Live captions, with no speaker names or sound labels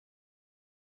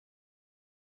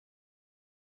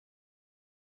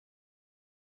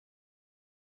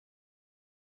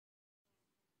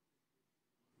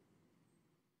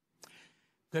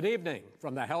Good evening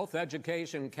from the Health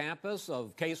Education Campus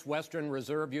of Case Western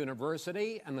Reserve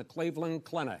University and the Cleveland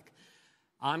Clinic.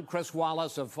 I'm Chris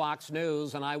Wallace of Fox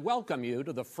News, and I welcome you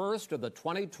to the first of the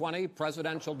 2020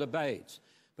 presidential debates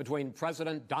between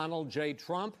President Donald J.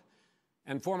 Trump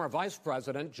and former Vice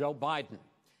President Joe Biden.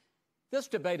 This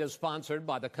debate is sponsored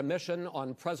by the Commission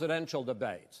on Presidential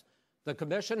Debates. The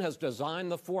commission has designed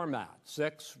the format,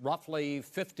 6 roughly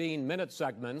 15-minute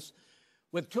segments,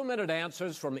 with 2-minute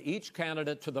answers from each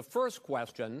candidate to the first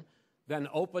question, then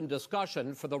open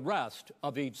discussion for the rest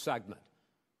of each segment.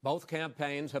 Both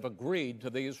campaigns have agreed to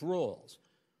these rules.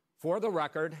 For the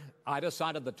record, I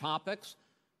decided the topics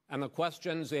and the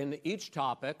questions in each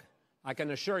topic. I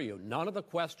can assure you, none of the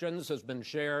questions has been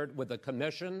shared with the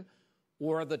commission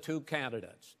or the two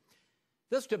candidates.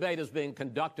 This debate is being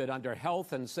conducted under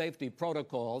health and safety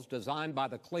protocols designed by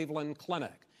the Cleveland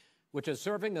Clinic, which is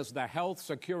serving as the health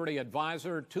security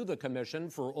advisor to the commission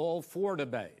for all 4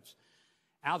 debates.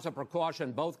 As a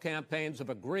precaution, both campaigns have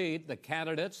agreed the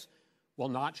candidates will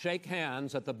not shake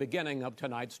hands at the beginning of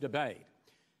tonight's debate.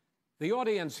 The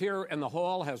audience here in the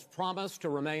hall has promised to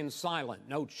remain silent.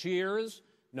 No cheers,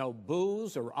 no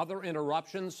boos or other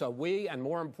interruptions, so we, and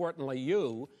more importantly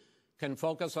you, can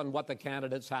focus on what the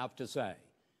candidates have to say.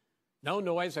 No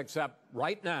noise except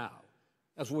right now,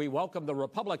 as we welcome the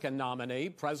Republican nominee,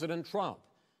 President Trump,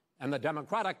 and the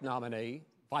Democratic nominee,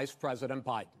 Vice President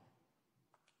Biden.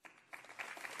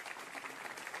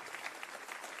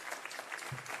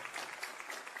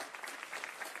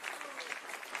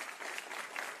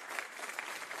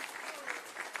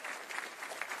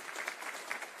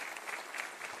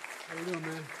 How you doing,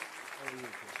 man? How are you?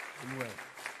 I'm well.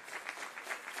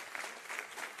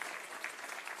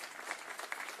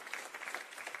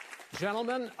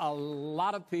 Gentlemen, a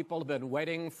lot of people have been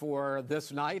waiting for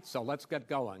this night, so let's get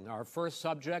going. Our first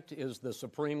subject is the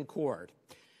Supreme Court.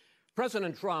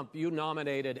 President Trump, you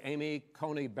nominated Amy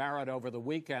Coney Barrett over the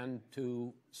weekend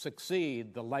to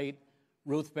succeed the late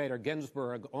Ruth Bader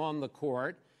Ginsburg on the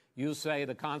court. You say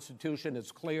the Constitution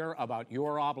is clear about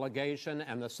your obligation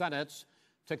and the Senate's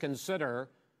to consider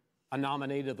a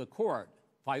nominee to the court.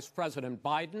 Vice President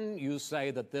Biden, you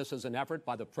say that this is an effort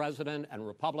by the president and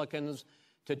Republicans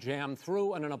to jam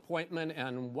through an appointment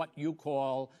and what you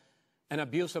call an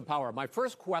abuse of power. My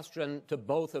first question to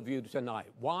both of you tonight,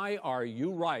 why are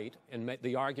you right in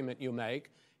the argument you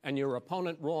make and your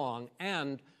opponent wrong,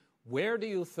 and where do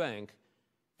you think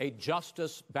a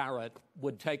Justice Barrett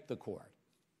would take the court?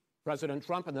 President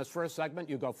Trump, in this first segment,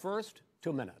 you go first,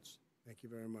 2 minutes. Thank you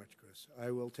very much, Chris.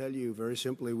 I will tell you very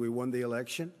simply, we won the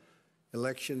election.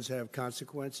 Elections have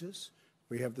consequences.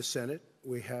 We have the Senate,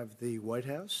 we have the White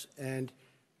House, and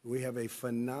we have a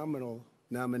phenomenal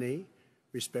nominee,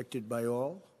 respected by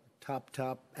all,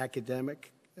 top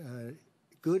academic,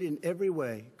 good in every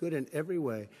way,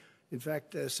 In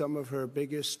fact, some of her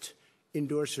biggest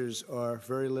endorsers are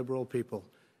very liberal people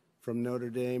from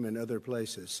Notre Dame and other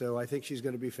places. So I think she's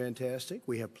going to be fantastic.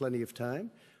 We have plenty of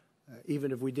time,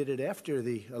 even if we did it after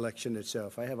the election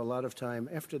itself. I have a lot of time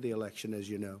after the election, as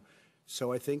you know.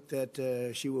 So I think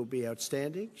that she will be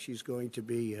outstanding. She's going to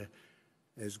be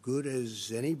as good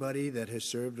as anybody that has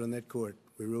served on that court.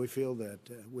 We really feel that.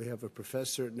 We have a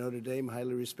professor at Notre Dame,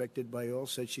 highly respected by all,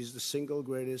 said she's the single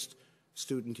greatest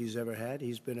student he's ever had.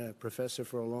 He's been a professor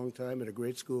for a long time at a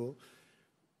great school.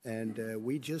 And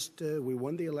we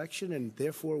won the election, and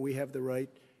therefore we have the right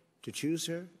to choose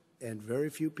her. And very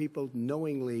few people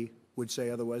knowingly would say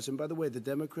otherwise. And by the way, the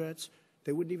Democrats,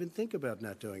 they wouldn't even think about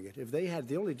not doing it. If they had,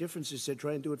 the only difference is they'd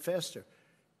try and do it faster.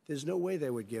 There's no way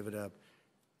they would give it up.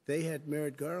 They had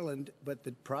Merrick Garland, but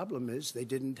the problem is they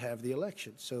didn't have the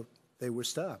election, so they were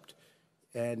stopped.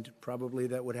 And probably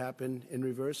that would happen in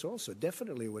reverse also.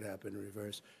 Definitely would happen in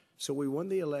reverse. So we won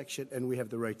the election, and we have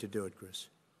the right to do it, Chris.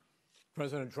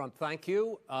 President Trump, thank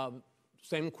you.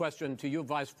 Same question to you,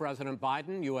 Vice President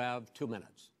Biden. You have 2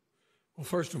 minutes. Well,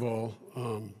 first of all,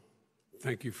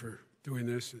 thank you for doing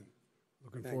this, and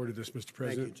looking forward to this, Mr.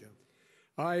 President. Thank you,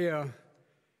 Joe.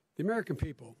 The American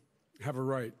people have a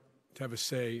right to have a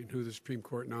say in who the Supreme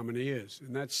Court nominee is.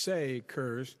 And that say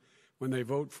occurs when they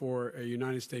vote for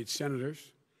United States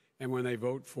senators and when they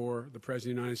vote for the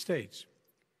President of the United States.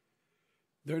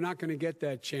 They're not going to get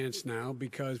that chance now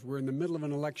because we're in the middle of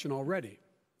an election already.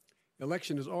 The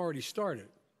election has already started.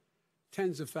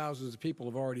 Tens of thousands of people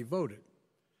have already voted.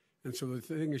 And so the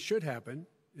thing that should happen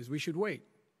is we should wait.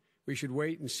 We should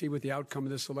wait and see what the outcome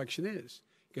of this election is,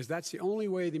 because that's the only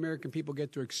way the American people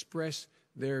get to express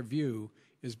their view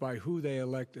is by who they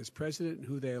elect as president and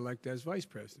who they elect as vice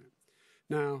president.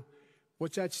 Now,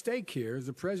 what's at stake here is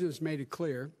the president's made it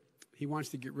clear he wants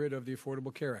to get rid of the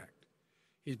Affordable Care Act.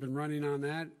 He's been running on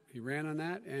that. He ran on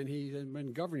that, and he's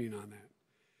been governing on that.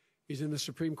 He's in the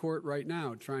Supreme Court right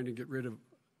now trying to get rid of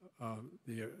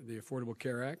the Affordable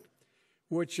Care Act,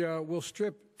 which will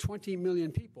strip 20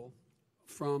 million people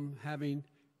from having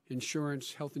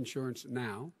insurance, health insurance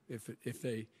now, if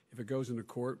it goes into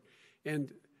court.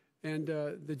 And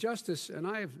the justice, and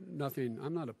I'm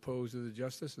not opposed to the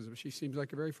justice. She seems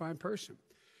like a very fine person.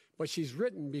 But she's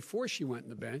written before she went on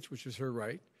the bench, which is her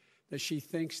right, that she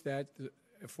thinks that the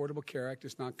Affordable Care Act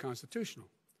is not constitutional.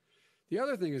 The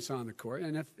other thing that's on the court,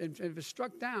 and if it's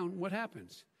struck down, what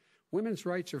happens? Women's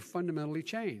rights are fundamentally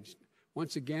changed.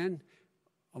 Once again,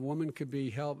 a woman could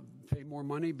be pay more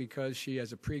money because she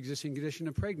has a pre-existing condition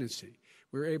of pregnancy.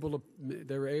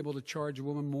 They were able to charge a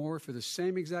woman more for the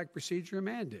same exact procedure a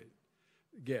man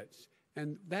gets.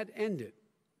 And that ended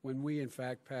when we, in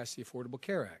fact, passed the Affordable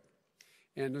Care Act.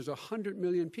 And there's 100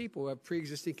 million people who have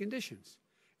pre-existing conditions,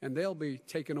 and they'll be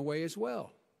taken away as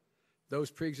well.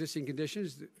 Those pre-existing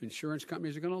conditions, the insurance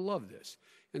companies are going to love this.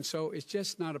 And so it's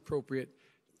just not appropriate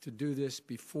to do this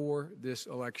before this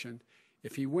election.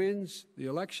 If he wins the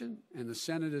election and the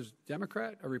Senate is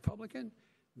Democrat or Republican,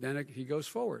 then he goes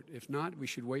forward. If not, we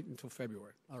should wait until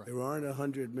February. All right. There aren't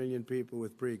 100 million people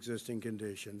with pre-existing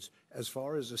conditions. As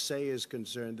far as the say is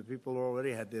concerned, the people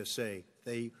already had their say.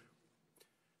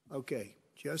 Okay,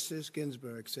 Justice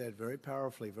Ginsburg said very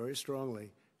powerfully, very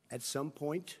strongly, at some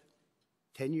point,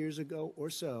 10 years ago or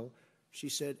so, she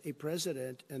said a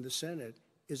president and the Senate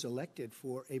is elected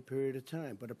for a period of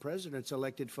time, but a president's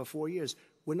elected for 4 years.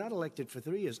 We're not elected for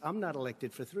 3 years. I'm not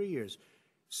elected for 3 years.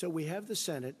 So we have the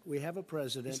Senate, we have a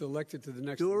president. He's elected to the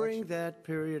next during election. that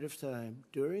period of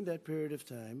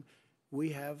time, we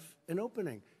have an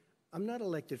opening. I'm not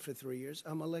elected for 3 years.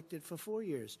 I'm elected for 4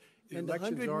 years. And the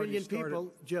 100 million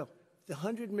people, Joe, the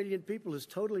 100 million people is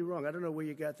totally wrong. I don't know where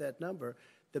you got that number.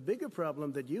 The bigger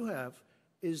problem that you have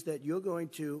is that you're going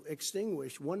to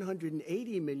extinguish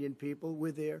 180 million people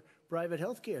with their private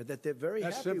health care that they're very happy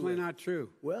with. That's simply not true.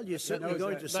 Well, you're certainly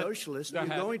going to socialist. You're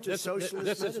going to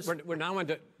socialist medicine. We're now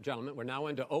into, gentlemen, we're now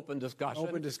into open discussion.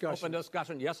 Open discussion. Open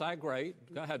discussion. Yes, I agree.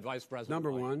 Go ahead, Vice President.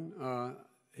 Number White. one,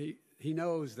 he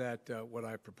knows that what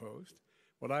I proposed.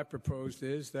 What I proposed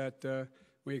is that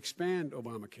we expand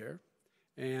Obamacare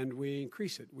and we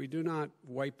increase it. We do not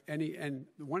wipe any. And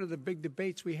one of the big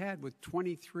debates we had with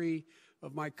 23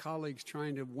 of my colleagues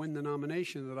trying to win the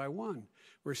nomination that I won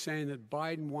were saying that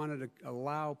Biden wanted to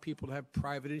allow people to have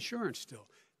private insurance still.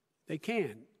 They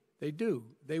can. They do.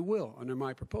 They will under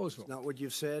my proposal. It's not what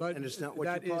you've said, But and it's not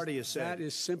what your party has said. That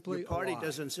is simply your party a lie.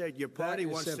 doesn't say it. Your party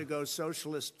wants to go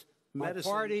socialist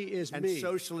medicine. My party is and me.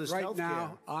 socialist right healthcare.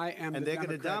 now, I am and the they're going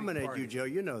to Democratic dominate Party. you, Joe.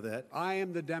 You know that. I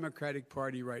am the Democratic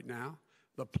Party right now.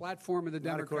 The platform of the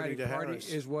Not according Democratic to Party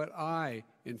Harris. is what I,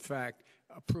 in fact,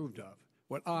 approved of.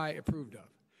 What I approved of.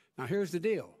 Now, here's the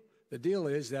deal. The deal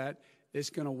is that it's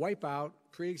going to wipe out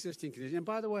pre-existing conditions. And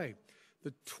by the way,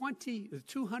 the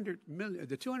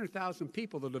 200,000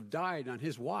 people that have died on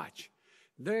his watch,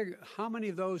 how many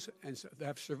of those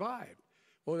have survived?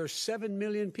 Well, there's 7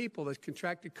 million people that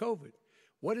contracted COVID.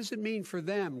 What does it mean for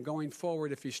them going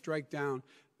forward if you strike down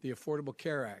the Affordable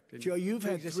Care Act? Joe, you've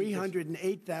had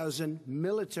 308,000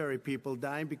 military people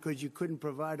dying because you couldn't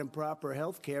provide them proper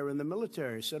health care in the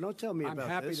military. So don't tell me about this.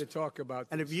 I'm happy to talk about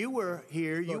this. And if you were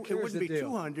here, it wouldn't be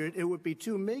 200, it would be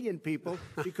 2 million people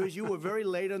because you were very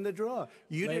late on the draw.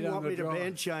 You didn't want me to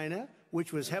ban China,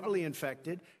 which was heavily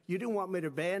infected. You didn't want me to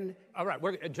ban all right,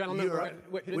 gentlemen, Europe,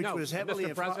 which was heavily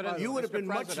infected. You would have been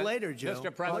much later, Joe.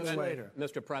 Mr. President, much later.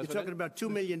 Mr. President. You're talking about 2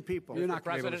 million people. You're not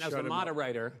President, as a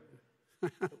moderator,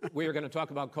 we are going to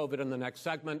talk about COVID in the next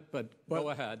segment, but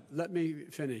go ahead. Let me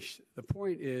finish. The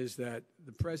point is that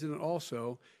the president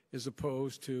also is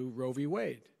opposed to Roe v.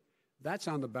 Wade. That's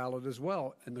on the ballot as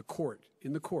well in the court.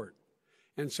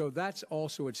 And so that's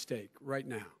also at stake right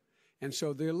now. And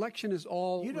so the election is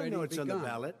already You don't know it's begun. on the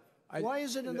ballot. Why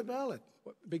is it in the ballot?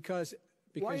 Because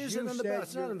Why is it on the ballot?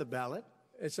 It's not on the ballot.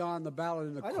 It's on the ballot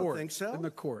in the court. I don't think so. In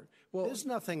the court. Well, there's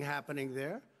nothing happening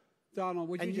there. Donald,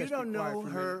 would you and just you don't be quiet know for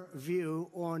a her view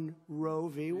on Roe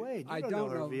v. Wade. You I don't know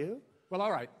her view. Well,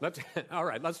 all right.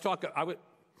 Let's talk.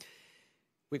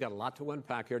 We got a lot to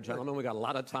unpack here, gentlemen. We got a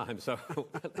lot of time. So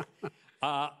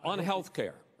on health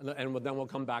care, and then we'll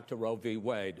come back to Roe v.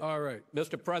 Wade. All right.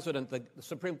 Mr. President, the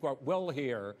Supreme Court will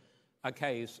hear a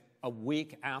case a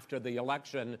week after the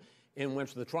election in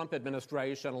which the Trump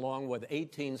administration, along with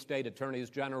 18 state attorneys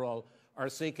general, are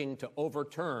seeking to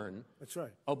overturn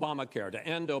Obamacare, to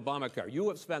end Obamacare. You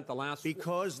have spent the last...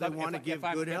 Because they want to give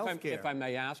good health care. If I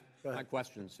may ask my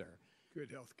question, sir.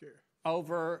 Good health care.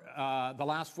 Over the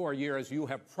last 4 years, you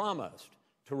have promised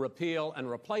to repeal and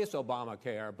replace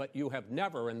Obamacare, but you have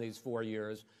never in these 4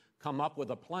 years come up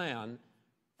with a plan,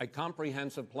 a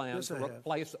comprehensive plan to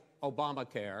replace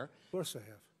Obamacare. Of course I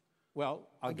have. Well,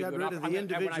 I got rid of the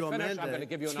individual mandate. I'm going to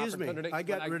give you an opportunity. I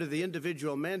got rid of the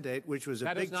individual mandate, which was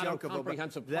a big chunk of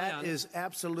Obamacare. That is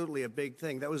absolutely a big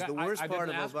thing. That was the worst part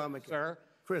of Obamacare. Sir,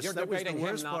 Chris, that was the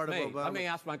worst part of Obama. Let me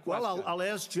ask my question. Well, I'll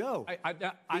ask Joe.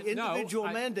 The individual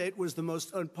mandate was the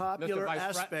most unpopular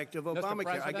aspect of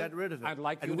Obamacare. I got rid of it. I'd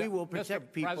like and we will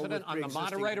protect people with President, I'm the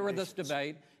moderator of this conditions.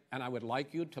 debate, and I would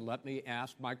like you to let me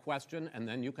ask my question, and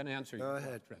then you can answer your question. Go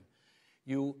ahead.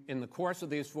 You, in the course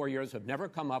of these 4 years, have never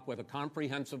come up with a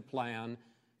comprehensive plan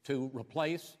to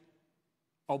replace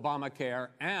Obamacare,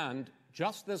 and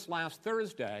just this last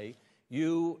Thursday,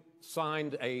 you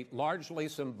signed a largely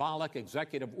symbolic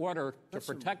executive order to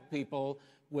protect people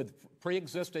with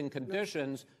pre-existing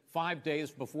conditions 5 days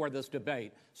before this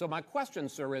debate. So my question,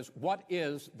 sir, is what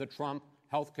is the Trump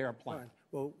health care plan? Fine.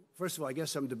 Well, first of all, I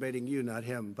guess I'm debating you, not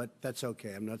him, but that's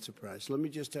okay. I'm not surprised. Let me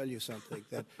just tell you something,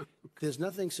 that there's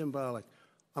nothing symbolic.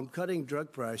 I'm cutting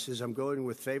drug prices. I'm going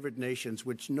with favored nations,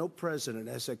 which no president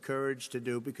has the courage to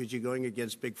do because you're going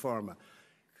against Big Pharma.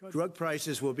 Drug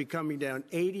prices will be coming down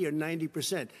 80 or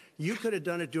 90%. You could have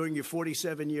done it during your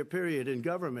 47-year period in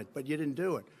government, but you didn't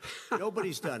do it.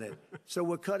 Nobody's done it. So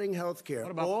we're cutting health care.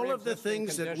 All of the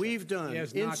things that we've done,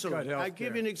 insulin, I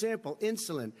give you an example,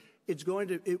 insulin,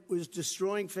 it was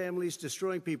destroying families,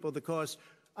 destroying people. The cost,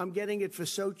 I'm getting it for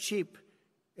so cheap.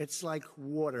 It's like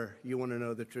water, you want to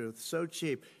know the truth. So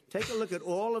cheap. Take a look at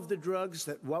all of the drugs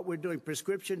what we're doing,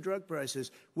 prescription drug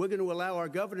prices. We're going to allow our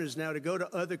governors now to go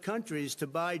to other countries to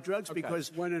buy drugs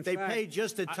because they pay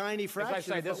just a tiny fraction.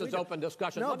 As I say, this is open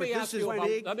discussion. No, let me but ask this you is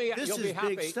about, big, this is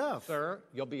big stuff. Sir,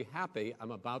 you'll be happy.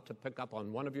 I'm about to pick up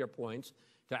on one of your points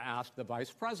to ask the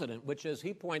Vice President, which is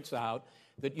he points out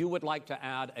that you would like to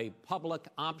add a public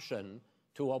option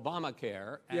to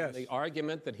Obamacare. And the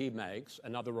argument that he makes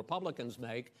and other Republicans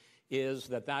make is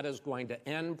that that is going to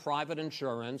end private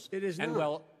insurance. It is and not.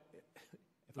 Well,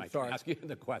 if I can ask you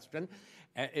the question,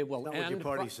 it will not end. What your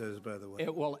party says, by the way.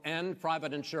 It will end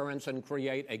private insurance and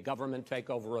create a government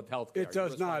takeover of health care. It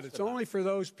does not. It's only for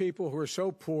those people who are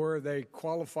so poor they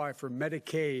qualify for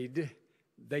Medicaid.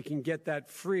 They can get that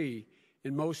free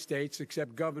in most states,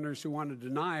 except governors who want to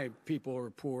deny people who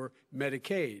are poor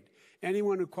Medicaid.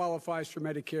 Anyone who qualifies for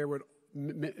Medicare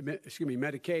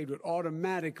Medicaid would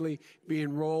automatically be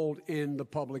enrolled in the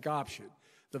public option.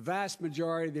 The vast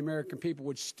majority of the American people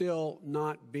would still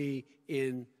not be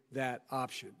in that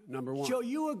option, number one. Joe,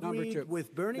 you agreed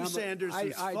with Bernie Sanders,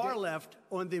 who's far left,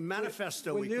 on the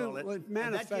manifesto, we call it,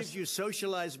 and that gives you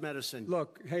socialized medicine.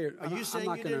 Look, hey, Are you saying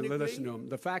I'm not you going to didn't listen agree? to him.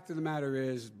 The fact of the matter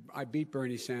is, I beat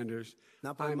Bernie Sanders.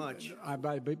 Not by much. I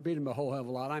beat him a whole hell of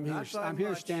a lot. I'm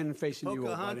here standing facing you, old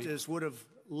buddy. Pocahontas would have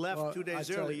left 2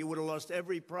 days early. You would have lost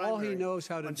every primary. All he knows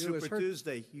how to on do Super is hurt.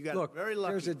 Tuesday. You got very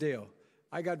lucky. Here's the deal.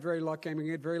 I got very lucky. I'm going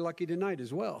to get very lucky tonight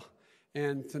as well.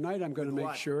 And tonight I'm going to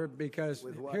make sure, because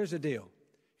here's the deal.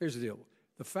 Here's the deal.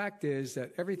 The fact is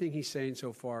that everything he's saying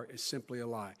so far is simply a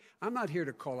lie. I'm not here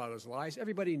to call out his lies.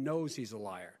 Everybody knows he's a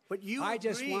liar. But you I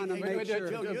just want to make sure.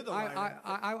 Joe, you're the liar.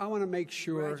 I want to make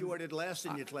sure. Graduated last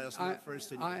in your class, not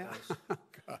first in your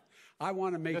class. I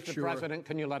want to make Mr. sure. Mr. President,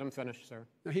 can you let him finish, sir?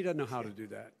 No, he doesn't know how to do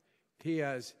that. He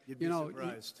has, You'd be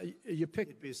surprised. You pick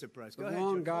You'd be surprised. the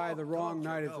wrong guy, the wrong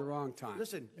night at the wrong time.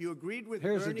 Listen, you agreed with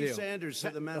Here's the Bernie deal. Sanders to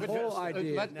the The manifesto. whole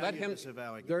idea. Let him.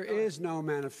 There is no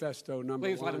manifesto, number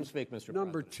Please one. let him speak, Mr.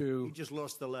 Number President. two. You just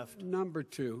lost the left. Number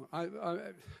two.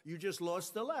 You just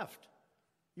lost the left.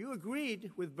 You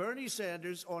agreed with Bernie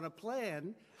Sanders on a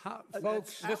plan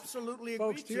Folks, that's absolutely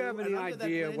folks, agreed do you have to, any and under that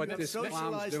idea plan, what you have this clown's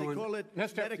socialized, doing? They call it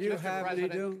Mr. Do you have any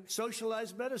President. do?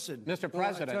 socialized medicine. Mr. Well,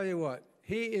 President. I tell you what,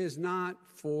 he is not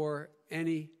for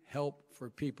any help for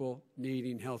people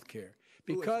needing health care.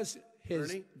 Because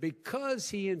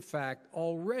he, in fact,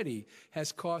 already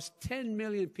has cost 10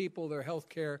 million people their health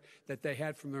care that they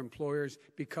had from their employers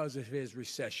because of his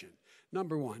recession.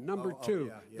 Number one. Number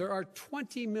two, there are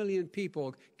 20 million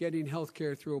people getting health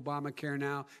care through Obamacare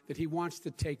now that he wants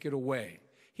to take it away.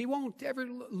 He won't ever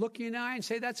look you in the eye and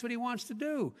say that's what he wants to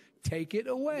do. Take it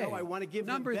away. No, I want to give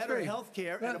them better health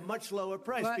care at a much lower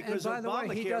price because and by the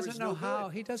way, he doesn't is know no how.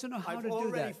 good. He doesn't know how I've to do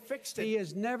already that. Fixed it. He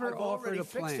has never I've offered a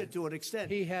plan. Fixed it to an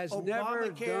extent. He has never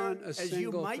done a as single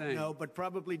you might thing. know, but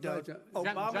probably don't.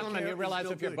 Gentlemen, you realize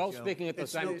if you're both speaking at the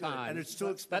it's same no good, time, and it's too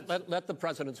expensive. let the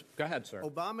president go ahead, sir.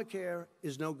 Obamacare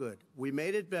is no good. We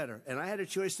made it better, and I had a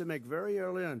choice to make very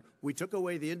early on. We took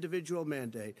away the individual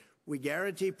mandate. We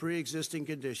guarantee pre-existing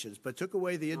conditions, but took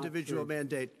away the individual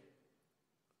mandate.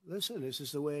 Listen, this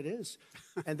is the way it is.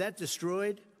 And that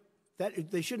destroyed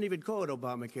They shouldn't even call it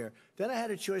Obamacare. Then I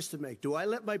had a choice to make. Do I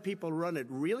let my people run it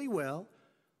really well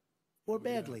or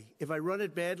badly? Yeah. If I run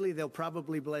it badly, they'll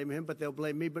probably blame him, but they'll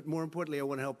blame me. But more importantly, I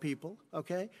want to help people,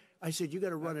 okay? I said, you got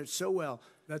to run it so well.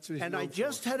 And I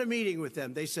just had a meeting with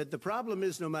them. They said, the problem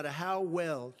is no matter how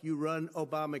well you run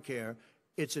Obamacare,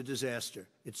 it's a disaster.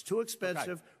 It's too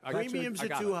expensive. Okay. Premiums are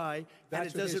too high, and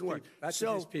it doesn't work.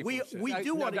 So we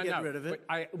do want to get rid of it.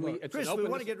 Chris, we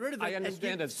want to get rid of it. I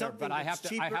understand it, sir, but I have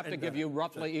to give you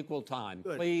roughly equal time.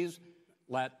 Good. Please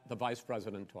let the Vice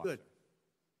President talk. Good.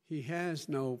 He has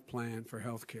no plan for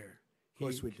health care. Of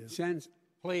course we do.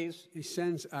 He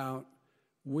sends out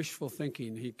wishful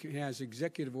thinking. He has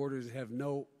executive orders that have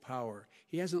no power.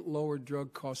 He hasn't lowered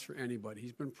drug costs for anybody.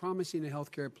 He's been promising a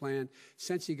health care plan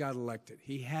since he got elected.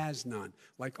 He has none,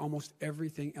 like almost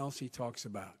everything else he talks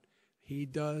about. He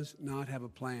does not have a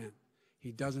plan.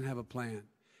 He doesn't have a plan.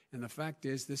 And the fact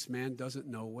is, this man doesn't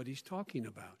know what he's talking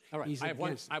about. All right. I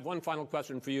have one final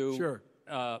question for you, sure.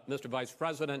 Mr. Vice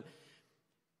President.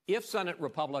 If Senate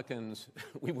Republicans,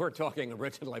 we were talking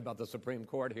originally about the Supreme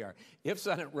Court here, if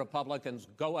Senate Republicans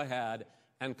go ahead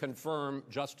and confirm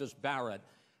Justice Barrett,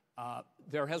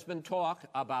 there has been talk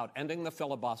about ending the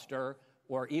filibuster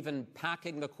or even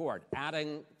packing the court,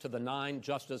 adding to the 9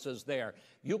 justices there.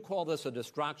 You call this a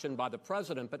distraction by the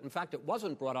president, but in fact it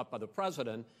wasn't brought up by the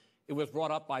president. It was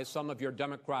brought up by some of your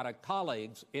Democratic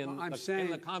colleagues in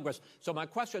the Congress. So my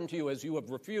question to you is, you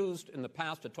have refused in the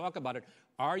past to talk about it.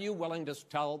 Are you willing to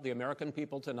tell the American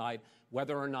people tonight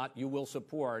whether or not you will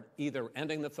support either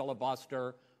ending the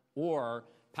filibuster or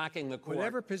packing the court?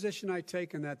 Whatever position I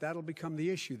take in that, that'll become the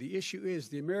issue. The issue is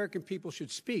the American people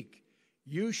should speak.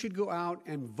 You should go out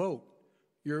and vote.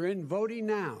 You're in voting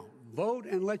now. Vote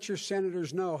and let your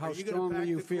senators know how strongly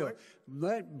you feel.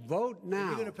 Vote now.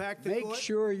 Are you gonna pack the Make court?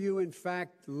 sure you, in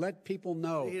fact, let people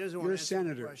know you're a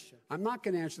senator. I'm not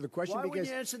going to answer the question. Why because, would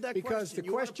you answer that because question?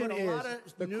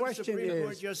 the question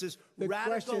is,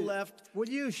 radical left. Will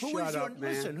you shut up,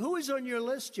 man? Listen, who is on your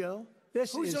list, Joe?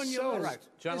 Who's on your list? Right.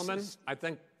 Gentlemen, I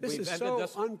think this we've is ended so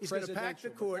this. He's going to pack the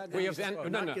court. We have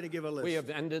not going to give a list. We have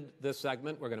ended this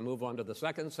segment. We're going to move on to the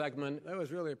second segment. That was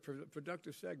really a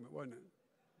productive segment, wasn't it?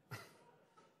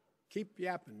 Keep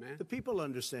yapping, man. The people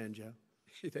understand, Joe.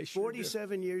 They sure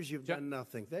 47 years you've done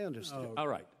nothing. They understand. All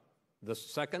right. The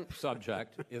second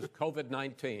subject is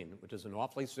COVID-19, which is an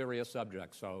awfully serious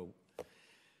subject, so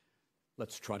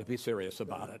let's try to be serious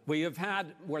about it. We have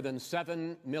had more than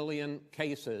 7 million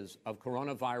cases of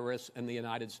coronavirus in the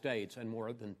United States, and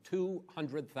more than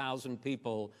 200,000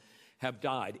 people have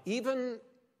died. Even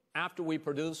after we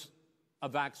produce a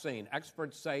vaccine,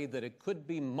 experts say that it could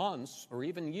be months or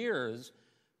even years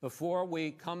before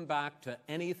we come back to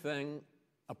anything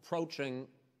approaching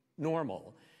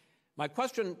normal. My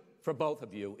question for both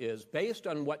of you is, based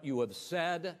on what you have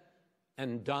said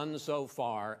and done so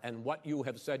far and what you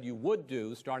have said you would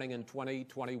do starting in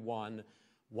 2021,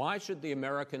 why should the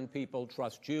American people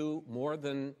trust you more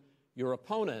than your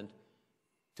opponent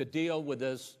to deal with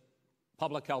this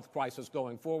public health crisis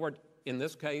going forward? In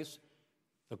this case,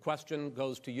 the question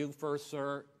goes to you first,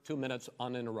 sir. 2 minutes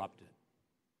uninterrupted.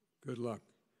 Good luck.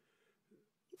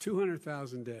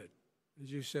 200,000 dead.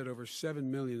 As you said, over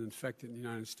 7 million infected in the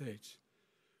United States.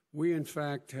 We, in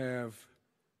fact, have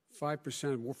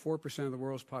 4% of the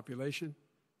world's population,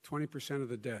 20% of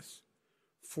the deaths.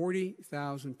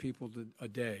 40,000 people a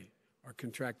day are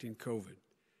contracting COVID.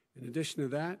 In addition to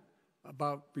that,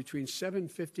 about between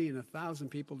 750 and 1,000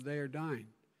 people a day are dying.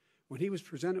 When he was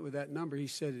presented with that number, he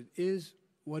said, it is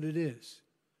what it is.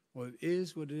 Well, it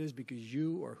is what it is because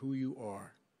you are who you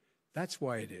are. That's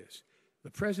why it is. The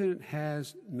president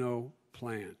has no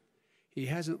plan. He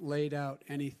hasn't laid out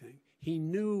anything. He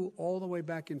knew all the way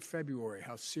back in February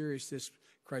how serious this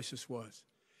crisis was.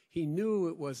 He knew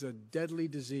it was a deadly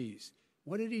disease.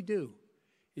 What did he do?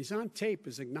 He's on tape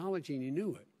as acknowledging he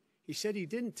knew it. He said he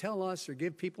didn't tell us or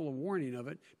give people a warning of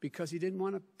it because he didn't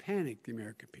want to panic the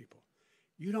American people.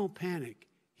 You don't panic.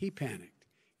 He panicked.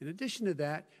 In addition to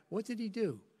that, what did he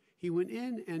do? He went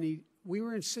in and we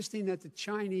were insisting that the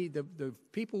Chinese, the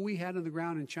people we had on the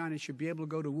ground in China should be able to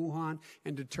go to Wuhan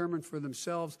and determine for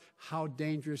themselves how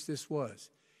dangerous this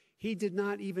was. He did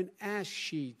not even ask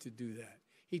Xi to do that.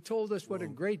 He told us what a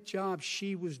great job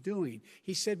Xi was doing.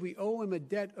 He said we owe him a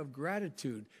debt of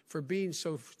gratitude for being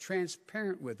so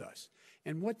transparent with us.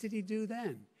 And what did he do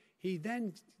then? He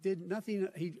then did nothing.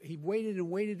 He waited and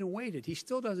waited and waited. He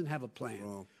still doesn't have a plan.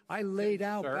 Wrong. I laid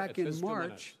out back in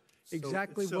March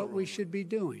exactly what we should be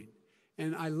doing.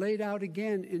 And I laid out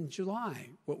again in July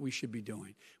what we should be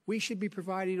doing. We should be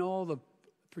providing all the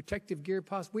protective gear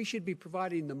possible. We should be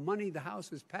providing the money the House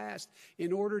has passed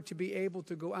in order to be able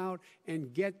to go out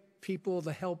and get people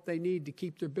the help they need to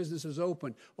keep their businesses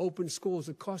open schools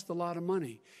that cost a lot of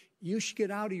money. You should get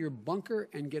out of your bunker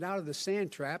and get out of the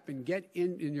sand trap and get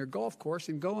in your golf course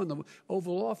and go in the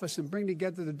Oval Office and bring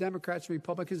together the Democrats and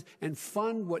Republicans and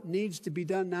fund what needs to be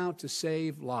done now to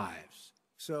save lives.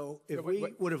 So if we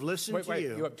would have listened to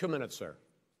you... You have 2 minutes, sir.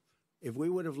 If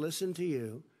we would have listened to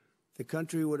you, the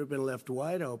country would have been left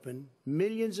wide open.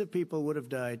 Millions of people would have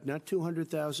died, not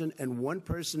 200,000, and one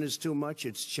person is too much.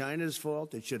 It's China's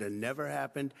fault. It should have never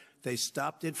happened. They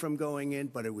stopped it from going in,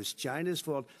 but it was China's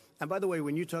fault. And by the way,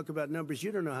 when you talk about numbers,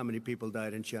 you don't know how many people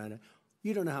died in China.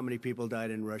 You don't know how many people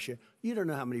died in Russia. You don't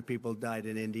know how many people died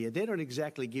in India. They don't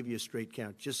exactly give you a straight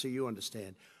count, just so you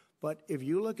understand. But if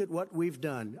you look at what we've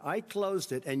done, I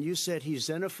closed it, and you said he's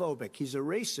xenophobic. He's a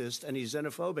racist, and he's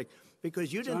xenophobic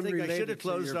because you didn't think I should have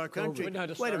closed our country.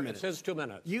 Wait a minute. It says 2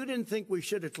 minutes. You didn't think we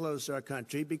should have closed our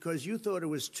country because you thought it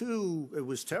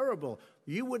was terrible.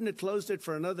 You wouldn't have closed it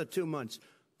for another 2 months.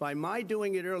 By my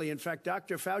doing it early, in fact,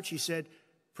 Dr. Fauci said,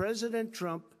 President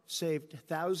Trump saved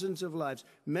thousands of lives.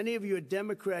 Many of your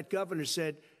Democrat governors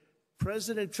said,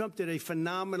 President Trump did a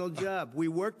phenomenal job. We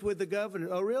worked with the governor.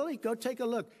 Oh, really? Go take a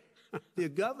look. The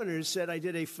governors said I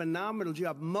did a phenomenal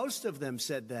job. Most of them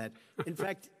said that. In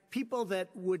fact, people that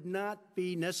would not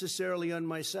be necessarily on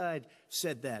my side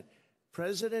said that.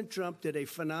 President Trump did a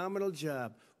phenomenal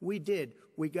job. We did.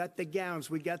 We got the gowns.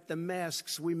 We got the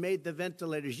masks. We made the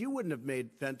ventilators. You wouldn't have made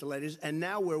ventilators. And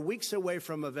now we're weeks away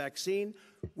from a vaccine.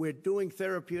 We're doing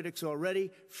therapeutics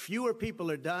already. Fewer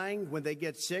people are dying when they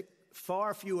get sick.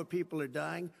 Far fewer people are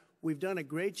dying. We've done a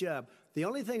great job. The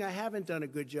only thing I haven't done a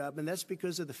good job, and that's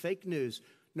because of the fake news.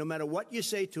 No matter what you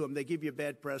say to them, they give you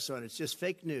bad press on it. It's just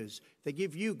fake news. They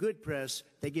give you good press.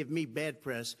 They give me bad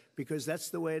press because that's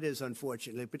the way it is,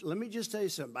 unfortunately. But let me just tell you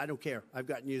something. I don't care. I've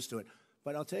gotten used to it.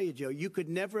 But I'll tell you, Joe, you could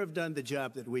never have done the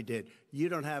job that we did. You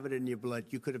don't have it in your blood.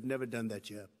 You could have never done that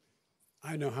job.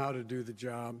 I know how to do the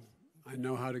job. I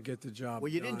know how to get the job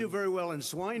Well, you didn't do very well in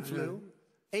swine flu.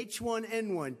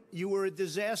 H1N1, you were a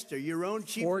disaster. Your own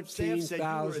chief of staff said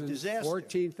you were a disaster.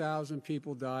 14,000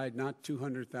 people died, not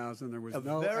 200,000. There was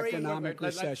no economic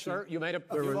recession. Sir, you made a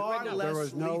there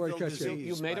was no recession.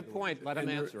 You made a point. Let him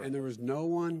answer. And there was no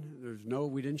one.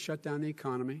 We didn't shut down the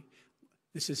economy.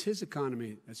 This is his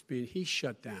economy he's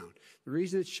shut down. The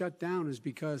reason it's shut down is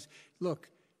because, look,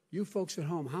 you folks at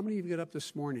home, how many of you got up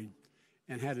this morning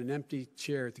and had an empty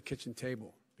chair at the kitchen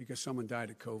table because someone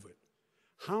died of COVID?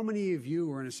 How many of you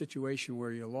were in a situation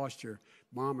where you lost your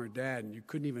mom or dad and you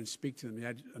couldn't even speak to them? You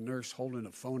had a nurse holding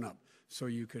a phone up so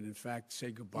you could, in fact,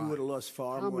 say goodbye. You would have lost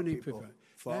far more people.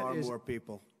 Far more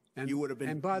people. And, you would have been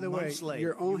and by the way,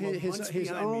 your own, his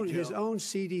own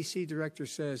CDC director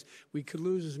says we could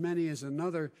lose as many as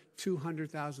another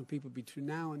 200,000 people between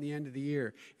now and the end of the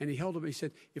year. And he held up. He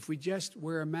said, if we just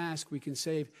wear a mask, we can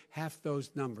save half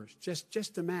those numbers.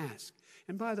 Just a mask.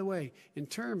 And by the way, in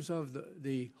terms of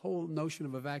the whole notion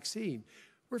of a vaccine,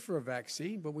 we're for a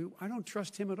vaccine, but I don't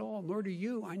trust him at all, nor do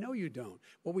you. I know you don't.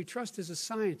 What we trust is a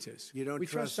scientist. You don't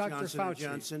trust Dr. Fauci.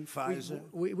 Johnson, Pfizer?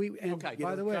 Okay,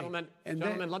 by the way,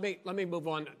 gentlemen, let me move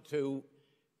on to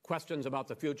questions about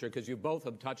the future, because you both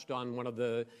have touched on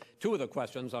two of the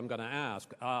questions I'm going to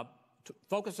ask.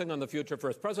 Focusing on the future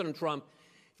first, President Trump,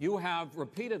 you have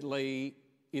repeatedly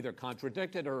either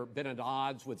contradicted or been at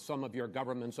odds with some of your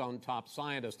government's own top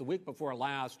scientists. The week before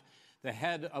last, the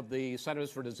head of the Centers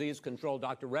for Disease Control,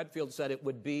 Dr. Redfield, said it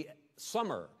would be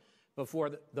summer before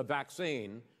the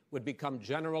vaccine would become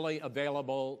generally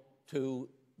available to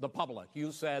the public.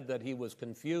 You said that he was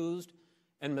confused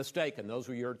and mistaken. Those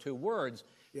were your two words.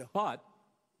 Yeah. But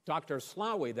Dr.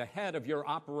 Slaoui, the head of your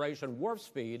Operation Warp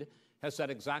Speed, has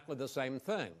said exactly the same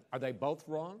thing. Are they both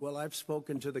wrong? Well, I've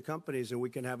spoken to the companies, and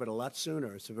we can have it a lot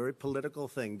sooner. It's a very political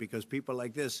thing because people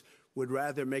like this would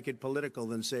rather make it political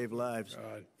than save lives.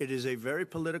 God. It is a very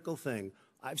political thing.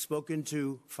 I've spoken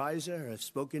to Pfizer. I've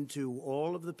spoken to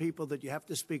all of the people that you have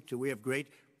to speak to. We have great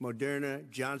Moderna,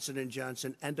 Johnson &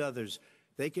 Johnson, and others.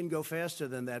 They can go faster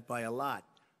than that by a lot.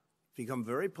 Become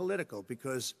very political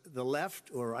because the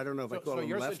left, or I don't know if I call them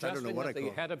left, I don't know what I call them. So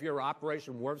you're suggesting that the head of your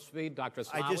Operation Warp Speed, Dr.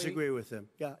 Slaoui? I disagree with him.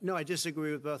 Yeah, no, I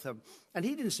disagree with both of them. And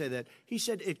he didn't say that. He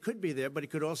said it could be there, but it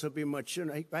could also be much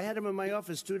sooner. I had him in my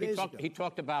office 2 days ago. He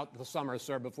talked about the summer,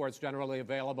 sir, before it's generally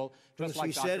available. Just like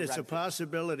he said it's a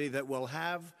possibility that we'll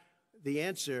have the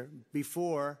answer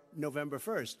before November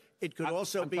 1st. It could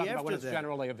also be after that. When it's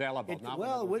generally available.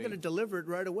 Well, we're going to deliver it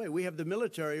right away. We have the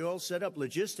military all set up.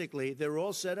 Logistically, they're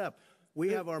all set up. We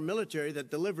have our military that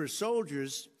delivers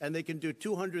soldiers, and they can do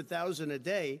 200,000 a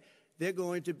day. They're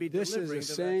going to be delivering. This is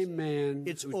the same man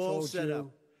it's who all told set you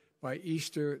up. By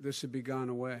Easter this would be gone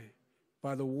away.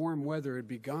 by the warm weather, it'd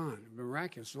be gone.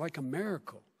 Miraculous, like a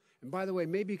miracle. And by the way,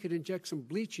 maybe you could inject some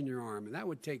bleach in your arm, and that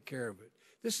would take care of it.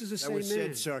 This is the same man. That was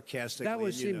said sarcastically,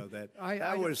 and you know that.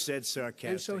 That was said sarcastically.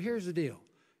 And so here's the deal.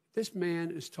 This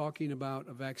man is talking about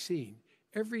a vaccine.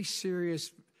 Every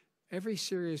serious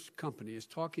company is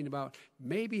talking about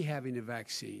maybe having a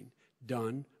vaccine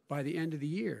done by the end of the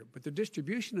year. But the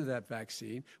distribution of that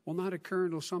vaccine will not occur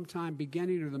until sometime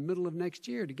beginning or the middle of next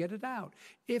year to get it out,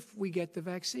 if we get the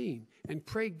vaccine. And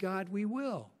pray God we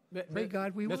will. Pray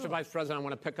God we will. Mr. Vice President, I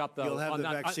want to pick up You'll have the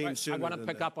vaccine sooner I want to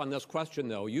pick up on this question,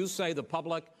 though. You say the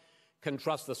public can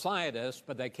trust the scientists,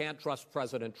 but they can't trust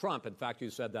President Trump. In fact, you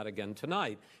said that again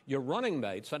tonight. Your running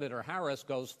mate, Senator Harris,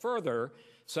 goes further,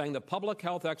 saying the public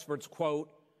health experts, quote,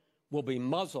 will be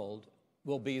muzzled,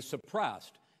 will be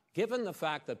suppressed. Given the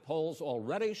fact that polls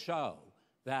already show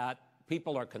that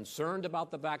people are concerned about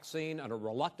the vaccine and are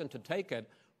reluctant to take it,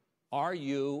 are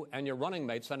you and your running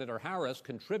mate, Senator Harris,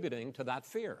 contributing to that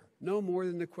fear? No more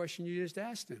than the question you just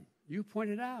asked him. You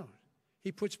pointed out.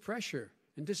 He puts pressure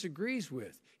and disagrees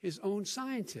with his own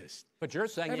scientists. But you're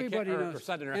saying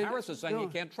Senator Harris is saying you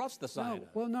can't trust the scientists.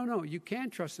 No, you can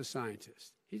trust the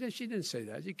scientists. She didn't say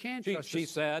that. You can't trust. She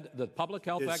said the public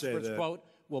health experts, quote,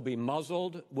 will be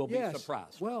muzzled, will be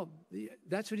suppressed. Well,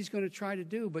 that's what he's going to try to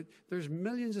do. But there's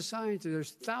millions of scientists,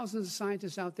 there's thousands of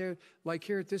scientists out there, like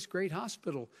here at this great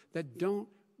hospital, that don't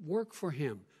work for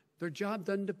him. Their job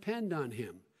doesn't depend on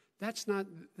him. That's not.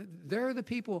 They're the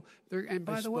people. And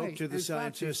by the way, I spoke to the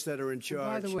scientists that are in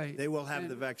charge. By the way, they will have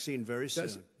the vaccine very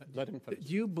soon. Let him finish.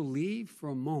 Do you believe for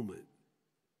a moment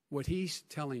what he's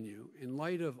telling you in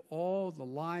light of all the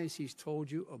lies he's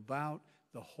told you about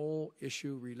the whole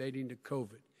issue relating to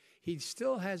COVID? He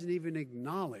still hasn't even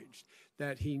acknowledged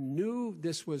that he knew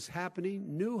this was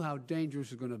happening, knew how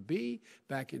dangerous it was going to be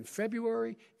back in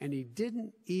February, and he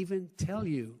didn't even tell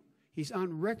you. He's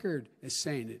on record as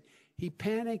saying it. He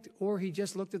panicked, or he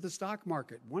just looked at the stock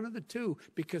market. One of the two,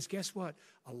 because guess what?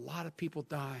 A lot of people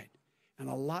died, and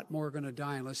a lot more are going to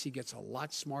die unless he gets a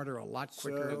lot smarter, a lot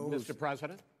quicker. Mr.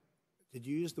 President? Did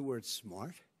you use the word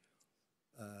smart?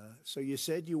 So you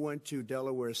said you went to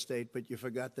Delaware State, but you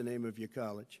forgot the name of your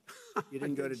college. You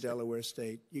didn't go to Delaware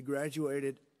State. You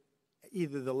graduated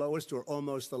either the lowest or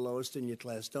almost the lowest in your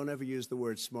class. Don't ever use the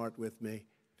word smart with me.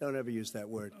 Don't ever use that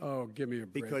word. Oh, give me a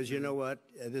break. Because you know what?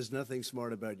 There's nothing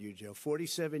smart about you, Joe.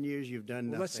 47 years, you've done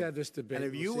nothing. Let's have this debate. And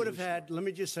if you would have had, let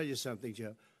me just tell you something,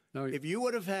 Joe. No, if you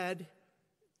would have had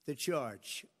the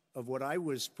charge of what I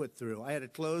was put through, I had to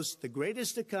close the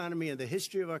greatest economy in the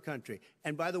history of our country.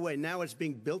 And by the way, now it's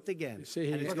being built again.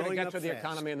 See, we're going to get to the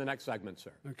economy in the next segment,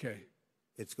 sir. Okay.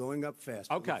 It's going up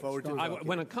fast. Okay.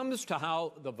 When it comes to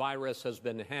how the virus has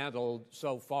been handled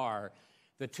so far,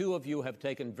 the two of you have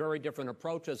taken very different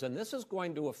approaches, and this is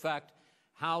going to affect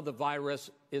how the virus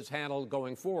is handled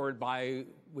going forward by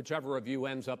whichever of you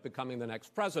ends up becoming the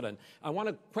next president. I want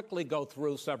to quickly go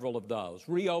through several of those.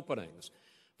 Reopenings.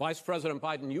 Vice President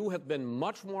Biden, you have been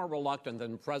much more reluctant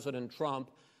than President Trump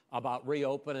about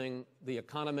reopening the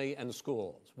economy and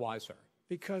schools. Why, sir?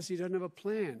 Because he doesn't have a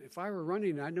plan. If I were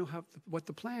running, I'd know what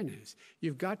the plan is.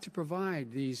 You've got to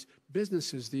provide these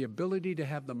businesses the ability to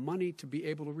have the money to be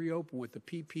able to reopen with the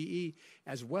PPE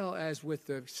as well as with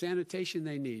the sanitation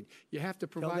they need. You have to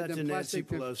provide them plastic.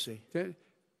 Tell that to Nancy Pelosi.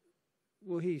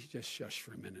 Well, he's just shush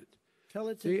for a minute. Tell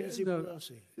it to Nancy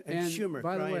Pelosi. And Schumer,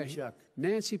 by the way, Chuck.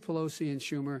 Nancy Pelosi and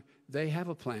Schumer, they have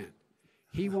a plan.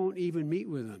 He won't even meet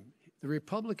with them. The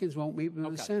Republicans won't meet with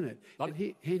the Senate. And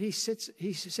he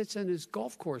sits on his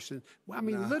golf course. And I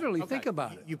mean, literally, think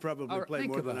about it. You probably play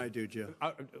more than I do, Joe.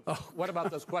 What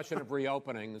about this question of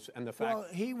reopenings and the fact? Well,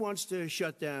 he wants to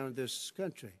shut down this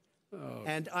country,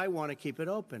 and I want to keep it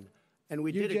open. And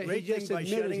we did a great thing by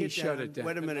shutting it down.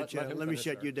 Wait a minute, Joe. Let me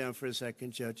shut you down for a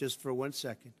second, Joe, just for 1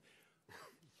 second.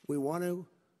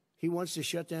 He wants to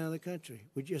shut down the country.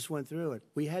 We just went through it.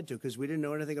 We had to because we didn't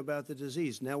know anything about the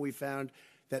disease. Now we found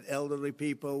that elderly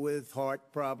people with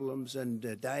heart problems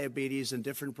and diabetes and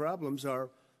different problems are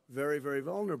very, very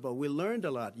vulnerable. We learned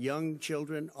a lot. Young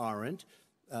children aren't.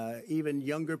 Even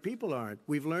younger people aren't.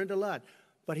 We've learned a lot.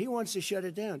 But he wants to shut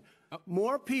it down.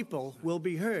 More people will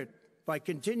be hurt by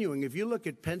continuing. If you look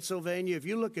at Pennsylvania, if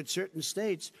you look at certain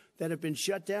states that have been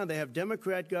shut down, they have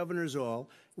Democrat governors all.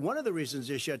 One of the reasons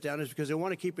they're shut down is because they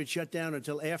want to keep it shut down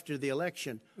until after the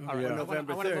election on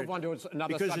November 3rd. I want to move on to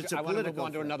another because subject. it's a political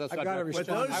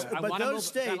subject. But those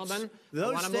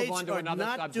states are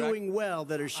not doing well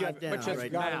that are shut down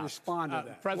right now. Respond to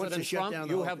that. President Trump,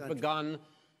 you have begun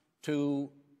to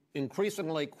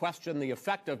increasingly question the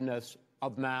effectiveness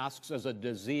of masks as a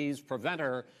disease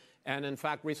preventer. And in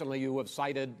fact, recently you have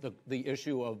cited the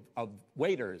issue of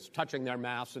waiters touching their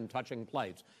masks and touching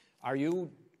plates. Are you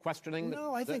questioning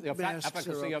No, I think the masks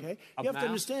efficacy are okay. of You have masks? to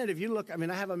understand, if you look, I mean,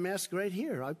 I have a mask right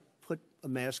here. I put a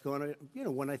mask on,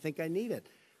 when I think I need it.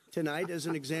 Tonight, as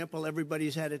an example,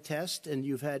 everybody's had a test, and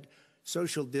you've had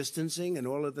social distancing and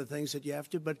all of the things that you have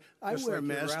to. But I Just wear like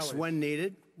your masks rallies. when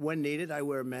needed. When needed, I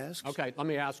wear masks. Okay, let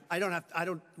me ask. I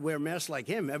don't wear masks like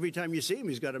him. Every time you see him,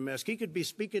 he's got a mask. He could be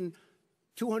speaking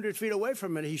 200 feet away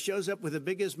from it. He shows up with the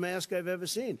biggest mask I've ever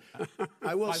seen.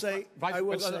 I will say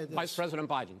Vice President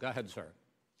Biden, go ahead, sir.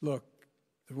 Look,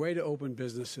 the way to open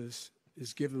businesses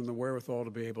is give them the wherewithal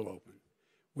to be able to open.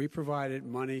 We provided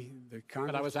money. The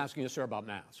Congress. But I was asking you, sir, about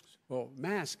masks. Well,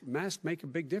 masks make a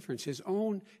big difference. His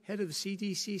own head of the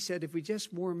CDC said if we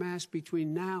just wore masks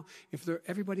between now,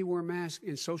 everybody wore masks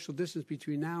in social distance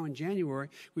between now and January,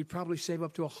 we'd probably save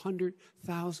up to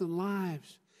 100,000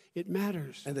 lives. It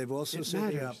matters. And they've also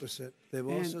said the opposite. They've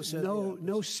also said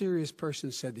no serious person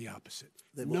said the opposite.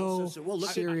 Well, look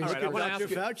serious. at Dr.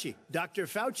 Fauci. Dr.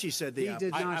 Fauci said the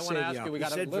opposite. He did not say the opposite. We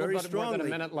got a said little very bit more than a strongly,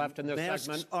 minute left in this masks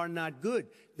segment. are not good.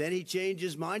 Then he changed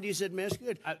his mind. He said masks are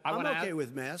good. I'm okay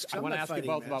with masks. I want to ask you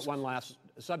both about one last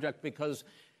subject, because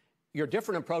your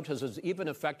different approaches has even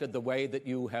affected the way that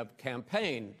you have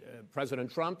campaigned. President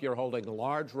Trump, you're holding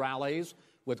large rallies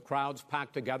with crowds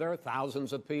packed together,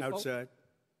 thousands of people. Outside.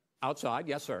 Outside,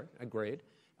 yes, sir, agreed.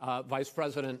 Vice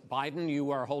President Biden,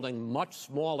 you are holding much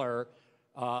smaller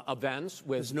events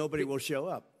with... Because nobody will show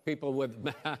up. People with...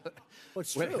 Well,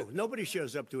 it's true. Nobody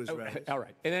shows up to his rallies. All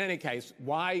right. In any case,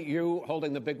 why you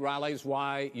holding the big rallies?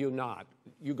 Why you not?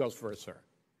 You go first, sir.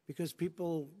 Because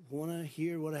people want to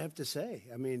hear what I have to say.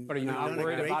 I mean, But are you not I've done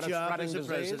worried a great about it job spreading as a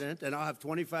disease? president, and I'll have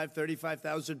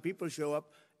 35,000 people show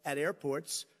up at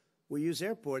airports. We use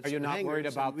airports. Are you and not worried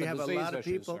hangars, about and we the have a disease lot of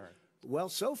issues, people. sir? Well,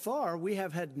 so far, we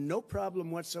have had no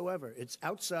problem whatsoever. It's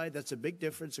outside. That's a big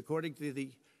difference, according to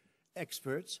the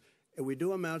experts. And we do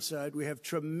them outside. We have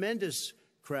tremendous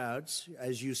crowds,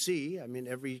 as you see. I mean,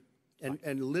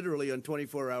 and literally on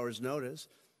 24 hours' notice.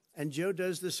 And Joe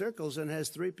does the circles and has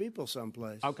 3 people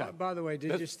someplace. Okay. By the way,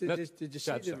 did you see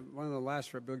sir. one of the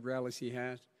last big rallies he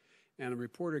has? And a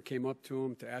reporter came up to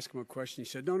him to ask him a question. He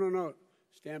said, no,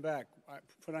 stand back.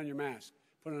 Put on your mask.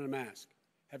 Put on a mask.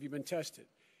 Have you been tested?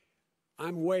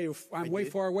 I'm way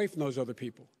far away from those other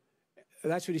people.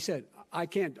 That's what he said. I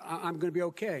can't. I'm going to be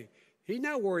okay. He's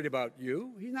not worried about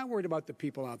you. He's not worried about the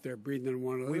people out there breathing in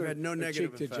one another. We've had no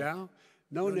negative cheek to effect. jowl.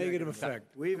 No negative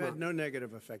effect. We've had no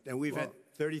negative effect. And we've had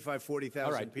 35,000,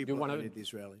 40,000 people at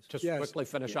these rallies. Just quickly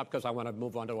finish up, because I want to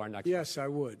move on to our next. Yes, I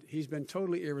would. He's been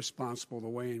totally irresponsible the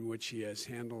way in which he has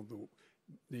handled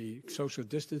the social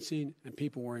distancing and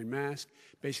people wearing masks,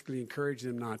 basically encouraged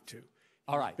them not to.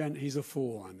 All right. He's a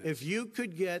fool on this. If you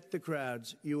could get the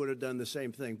crowds, you would have done the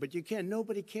same thing. But you can't.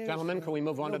 Nobody cares. Gentlemen, can we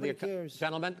move on to the cares.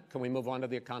 Gentlemen, can we move on to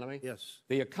the economy? Yes.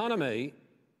 The economy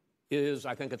is,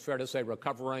 I think it's fair to say,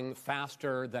 recovering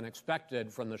faster than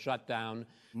expected from the shutdown.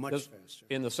 Much faster.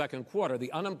 In the second quarter,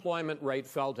 the unemployment rate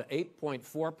fell to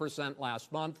 8.4%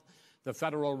 last month. The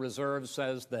Federal Reserve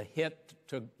says the hit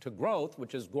to growth,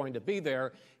 which is going to be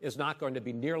there, is not going to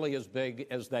be nearly as big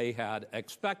as they had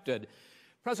expected.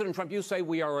 President Trump, you say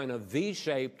we are in a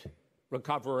V-shaped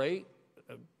recovery.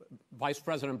 Vice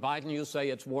President Biden, you say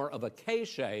it's more of a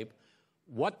K-shape.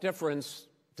 What difference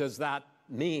does that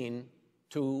mean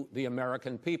to the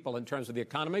American people in terms of the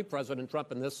economy? President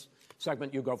Trump, in this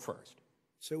segment, you go first.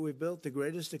 So we built the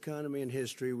greatest economy in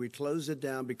history. We closed it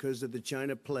down because of the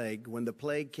China plague. When the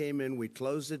plague came in, we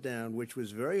closed it down, which was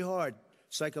very hard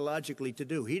psychologically to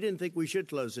do. He didn't think we should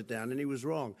close it down, and he was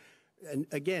wrong. And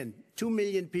again, 2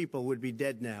 million people would be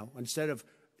dead now. Instead of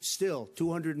still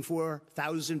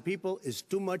 204,000 people is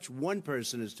too much. One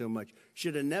person is too much.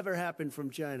 Should have never happened from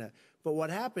China. But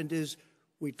what happened is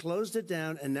we closed it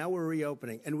down, and now we're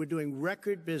reopening, and we're doing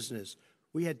record business.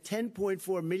 We had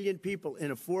 10.4 million people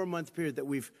in a 4-month period that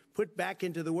we've put back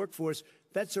into the workforce.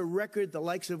 That's a record the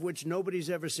likes of which nobody's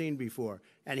ever seen before.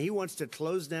 And he wants to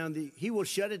close down he will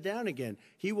shut it down again.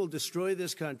 He will destroy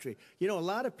this country. You know, a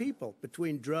lot of people,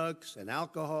 between drugs and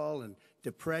alcohol and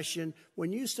depression,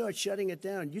 when you start shutting it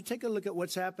down, you take a look at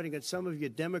what's happening in some of your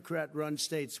Democrat-run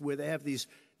states where they have these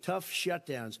tough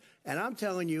shutdowns. And I'm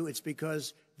telling you, it's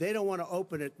because they don't want to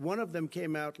open it. One of them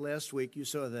came out last week. You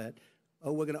saw that.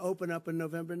 Oh, we're going to open up on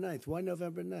November 9th. Why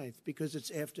November 9th? Because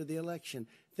it's after the election.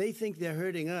 They think they're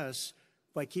hurting us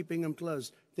by keeping them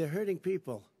closed. They're hurting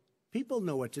people. People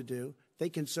know what to do. They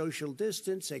can social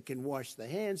distance. They can wash their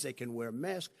hands. They can wear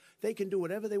masks. They can do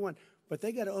whatever they want. But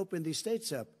they got to open these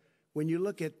states up. When you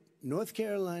look at North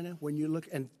Carolina, when you look,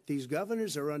 and these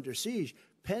governors are under siege,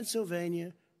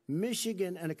 Pennsylvania,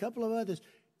 Michigan, and a couple of others.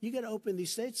 You got to open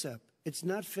these states up. It's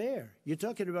not fair. You're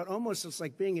talking about almost it's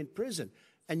like being in prison.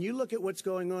 And you look at what's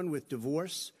going on with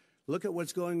divorce, look at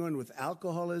what's going on with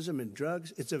alcoholism and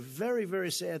drugs. It's a very,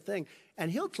 very sad thing.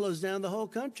 And he'll close down the whole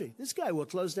country. This guy will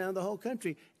close down the whole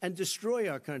country and destroy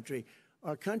our country.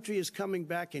 Our country is coming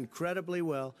back incredibly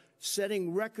well,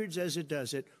 setting records as it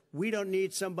does it. We don't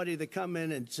need somebody to come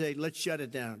in and say, let's shut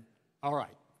it down. All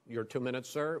right. Your 2 minutes,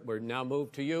 sir. We're now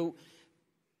moved to you.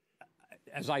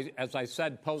 As I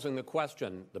said, posing the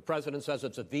question, the president says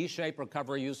it's a V-shaped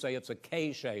recovery. You say it's a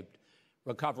K-shaped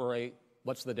recovery.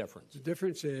 What's the difference? The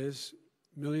difference is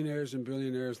millionaires and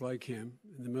billionaires like him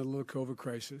in the middle of the COVID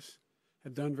crisis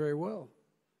have done very well.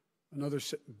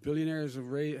 Billionaires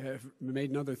have made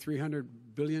another $300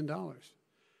 billion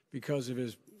because of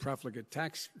his profligate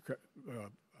tax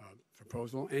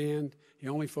proposal, and he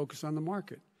only focused on the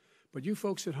market. But you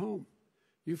folks at home,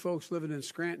 you folks living in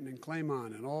Scranton and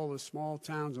Claymont and all the small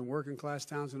towns and working class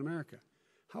towns in America,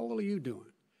 how well are you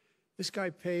doing? This guy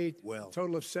paid a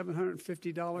total of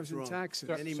 $750 in taxes.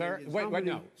 Sir, wait,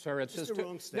 no, sir, it's just the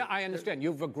wrong state. Yeah, I understand.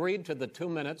 You've agreed to the 2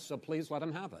 minutes, so please let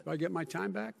him have it. Do I get my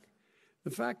time back?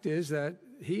 The fact is that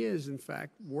he has, in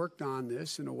fact, worked on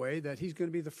this in a way that he's going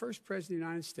to be the first president of the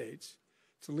United States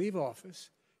to leave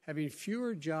office having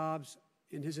fewer jobs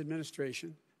in his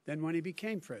administration than when he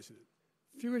became president.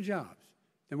 Fewer jobs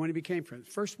than when he became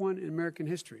president. First one in American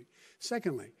history.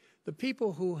 Secondly, the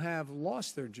people who have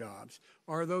lost their jobs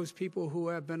are those people who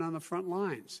have been on the front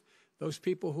lines, those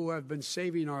people who have been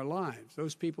saving our lives,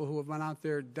 those people who have been out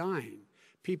there dying,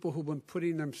 people who've been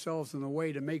putting themselves in the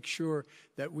way to make sure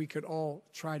that we could all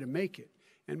try to make it.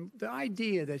 And the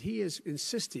idea that he is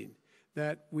insisting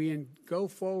that we go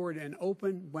forward and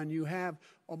open when you have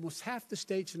almost half the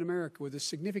states in America with a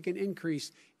significant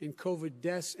increase in COVID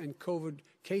deaths and COVID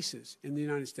cases in the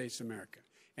United States of America.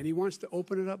 And he wants to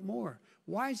open it up more.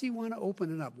 Why does he want to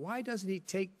open it up? Why doesn't he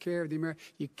take care of the American?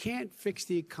 You can't fix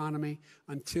the economy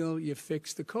until you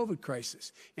fix the COVID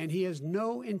crisis. And he has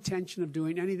no intention of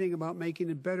doing anything about making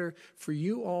it better for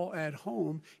you all at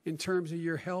home in terms of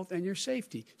your health and your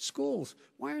safety. Schools.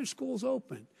 Why aren't schools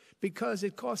open? Because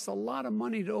it costs a lot of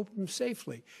money to open them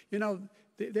safely. You know,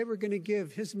 they were going to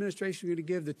give, his administration was going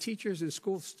to give the teachers and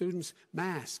school students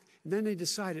masks. And then they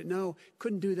decided, no,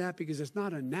 couldn't do that because it's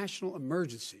not a national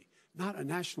emergency. Not a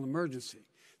national emergency.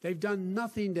 They've done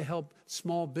nothing to help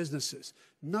small businesses.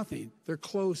 Nothing. They're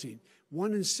closing.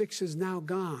 1 in 6 is now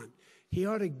gone. He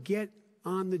ought to get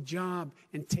on the job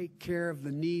and take care of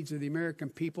the needs of the American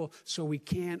people so we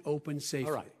can open safely.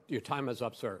 All right. Your time is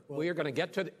up, sir. Well, we are going to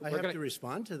get to... I have to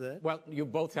respond to that. Well, you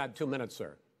both had 2 minutes,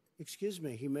 sir. Excuse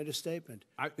me, he made a statement.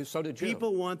 So did you.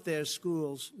 People want their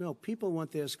schools, people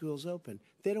want their schools open.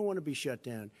 They don't want to be shut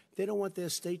down. They don't want their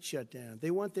state shut down. They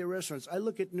want their restaurants. I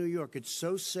look at New York. It's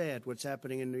so sad what's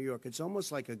happening in New York. It's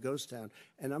almost like a ghost town,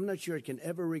 and I'm not sure it can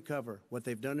ever recover what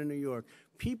they've done in New York.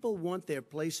 People want their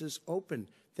places open.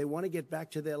 They want to get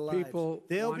back to their lives.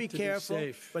 They'll be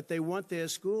careful, but they want their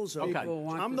schools open.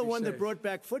 I'm the one that brought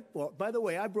back football. By the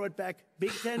way, I brought back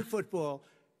Big Ten football.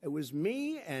 It was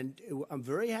me, and I'm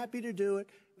very happy to do it.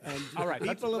 And all right,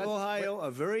 people of Ohio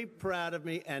are very proud of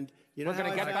me. And you know how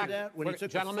I found out? When he took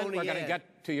gentlemen, the phony we're going to ad.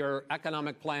 get to your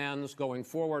economic plans going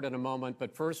forward in a moment.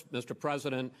 But first, Mr.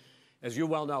 President, as you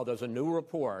well know, there's a new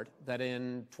report that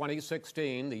in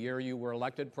 2016, the year you were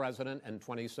elected president, and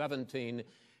 2017,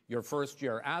 your first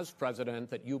year as president,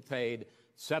 that you paid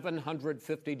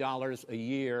 $750 a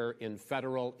year in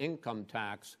federal income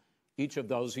tax each of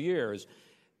those years.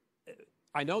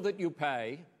 I know that you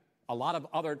pay a lot of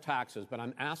other taxes, but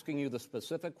I'm asking you the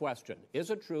specific question. Is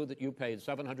it true that you paid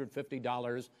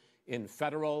 $750 in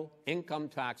federal income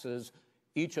taxes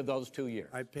each of those 2 years?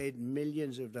 I paid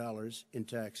millions of dollars in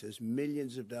taxes,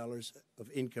 millions of dollars of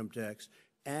income tax.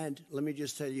 And let me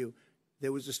just tell you,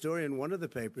 there was a story in one of the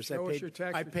papers. I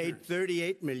paid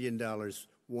 $38 million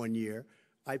 1 year.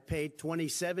 I paid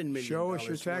 $27 million. Show us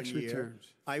your tax returns.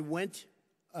 I went...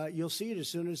 you'll see it as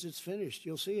soon as it's finished.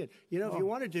 You'll see it. You know, if you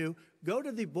want to go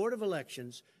to the Board of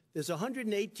Elections. There's a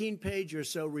 118-page or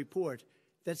so report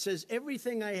that says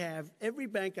everything I have, every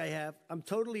bank I have, I'm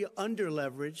totally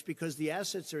under-leveraged because the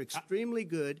assets are extremely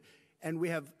good, and we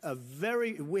have a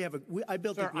very, I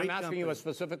built a great company. I'm asking you a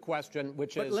specific question,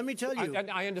 which is... let me tell you.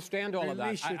 I understand all of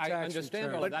that. I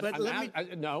understand all of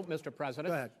that. No, Mr. President.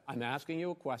 Go ahead. I'm asking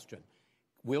you a question.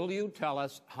 Will you tell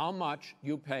us how much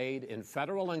you paid in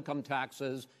federal income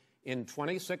taxes in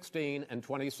 2016 and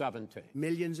 2017?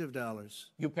 Millions of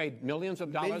dollars. You paid millions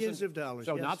of dollars? Millions of dollars,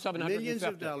 So yes. not $750? Millions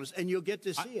of dollars, and you'll get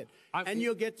to see it. And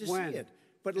you'll get to see it.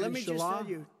 But let me just tell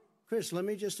you, Chris, let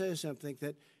me just tell you something,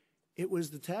 that it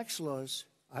was the tax laws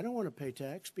I don't want to pay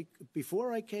tax.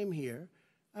 Before I came here,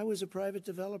 I was a private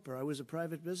developer. I was a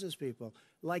private business people.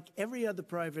 Like every other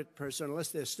private person, unless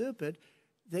they're stupid,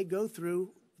 they go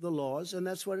through the laws, and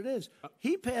that's what it is.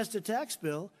 He passed a tax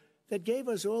bill that gave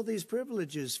us all these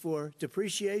privileges for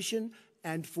depreciation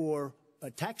and for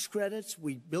tax credits.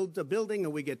 We build a building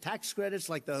and we get tax credits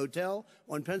like the hotel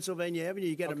on Pennsylvania Avenue.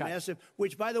 You get a massive,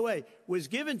 which, by the way, was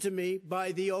given to me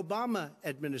by the Obama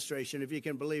administration, if you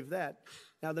can believe that.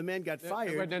 Now, the man got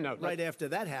fired right after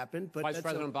that happened. But Vice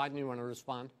President Biden, you want to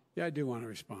respond? Yeah, I do want to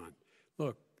respond.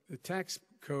 Look, the tax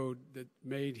code that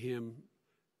made him,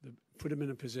 put him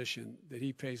in a position that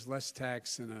he pays less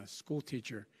tax than a school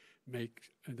teacher makes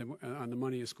on the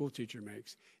money a school teacher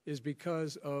makes is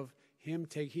because of him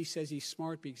he says he's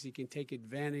smart because he can take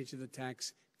advantage of the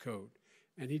tax code.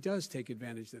 And he does take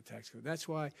advantage of the tax code. That's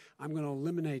why I'm going to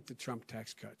eliminate the Trump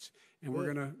tax cuts. And I'm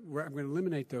going to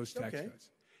eliminate those tax cuts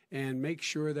and make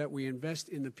sure that we invest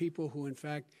in the people who, in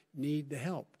fact, need the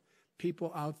help.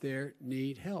 People out there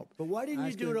need help. But why didn't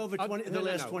you do it over the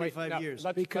last 25 years?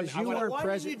 Because you weren't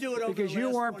president. Because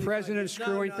you weren't president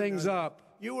screwing things up.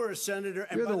 You were a senator.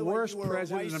 You're the worst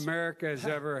president America has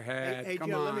ever had. Hey,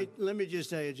 Come Joe, on. let me just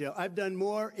tell you, Joe. I've done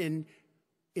more in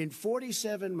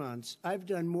 47 months. I've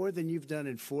done more than you've done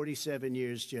in 47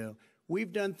 years, Joe.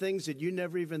 We've done things that you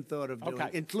never even thought of doing,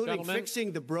 including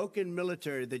fixing the broken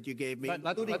military that you gave me,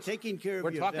 including taking care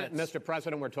of your vets. Mr.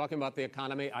 President, we're talking about the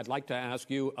economy. I'd like to ask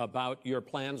you about your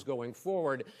plans going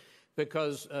forward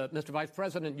because, Mr. Vice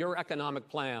President, your economic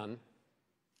plan,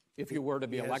 if you were to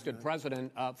be elected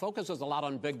president, focuses a lot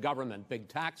on big government, big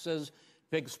taxes,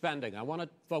 big spending. I want to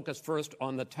focus first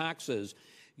on the taxes.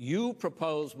 You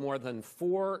propose more than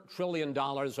 $4 trillion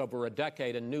over a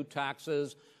decade in new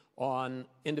taxes on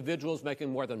individuals making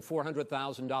more than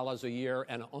 $400,000 a year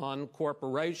and on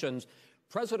corporations.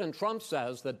 President Trump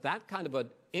says that that kind of an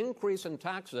increase in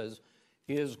taxes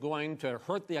is going to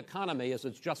hurt the economy as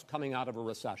it's just coming out of a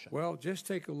recession. Well, just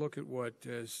take a look at what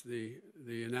is the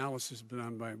analysis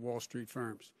done by Wall Street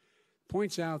firms.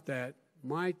 Points out that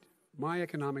my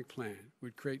economic plan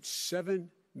would create 7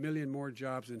 million more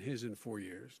jobs than his in 4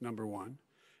 years, number one.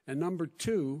 And number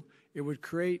two, it would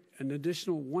create an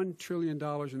additional $1 trillion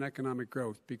in economic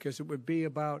growth because it would be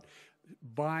about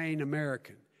buying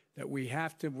American. That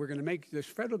we're going to make this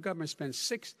federal government spend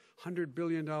 $600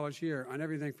 billion a year on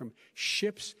everything from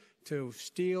ships to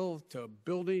steel to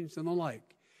buildings and the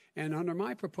like. And under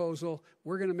my proposal,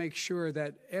 we're going to make sure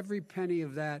that every penny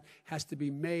of that has to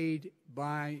be made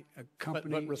by a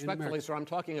company. But respectfully, sir, I'm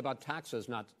talking about taxes,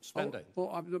 not spending.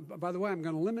 By the way, I'm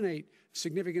going to eliminate a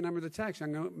significant number of the tax.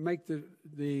 I'm going to make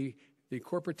the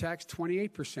corporate tax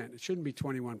 28%. It shouldn't be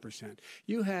 21%.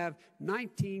 You have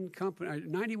 91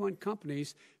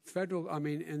 companies,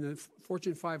 in the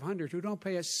Fortune 500 who don't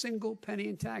pay a single penny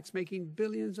in tax, making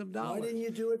billions of dollars. Why didn't you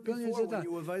do it before when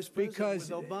you were vice president with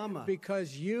Obama?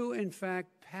 Because you, in fact,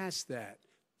 passed that.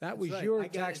 That was your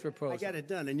tax proposal. I got it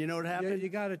done. And you know what happened? Yeah, you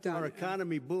got it done. Our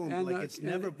economy boomed like it's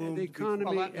never boomed the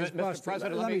economy is busted.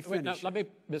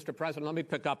 Mr. President, let me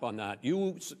pick up on that.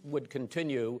 You would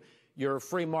continue your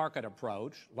free market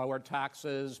approach, lower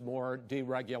taxes, more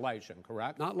deregulation,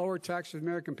 correct? Not lower taxes for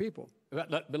American people.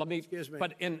 But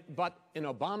in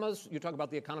Obama's, you talk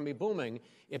about the economy booming,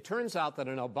 it turns out that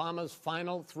in Obama's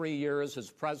final 3 years as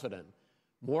president,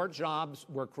 more jobs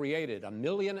were created, 1.5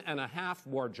 million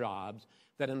more jobs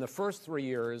than in the first 3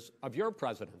 years of your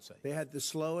presidency. They had the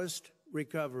slowest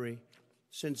recovery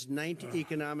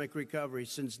economic recovery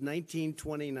since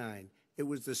 1929. It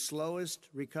was the slowest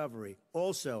recovery.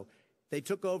 Also, they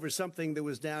took over something that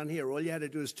was down here. All you had to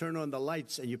do is turn on the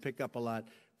lights and you pick up a lot.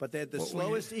 But they had the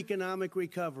slowest economic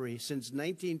recovery since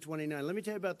 1929. Let me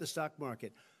tell you about the stock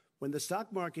market. When the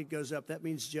stock market goes up, that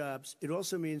means jobs. It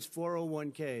also means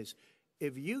 401ks.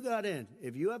 If you got in,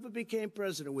 if you ever became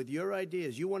president with your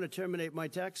ideas, you want to terminate my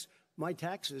taxes,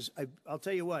 I'll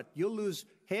tell you what, you'll lose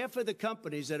half of the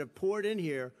companies that have poured in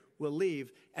here will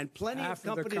leave, and plenty of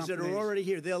companies that are already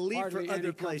here, they'll leave for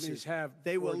other places.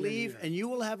 They will leave, and you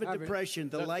will have a depression,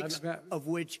 the likes of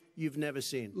which you've never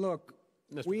seen. Look,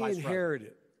 we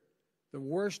inherited the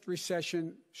worst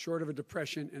recession short of a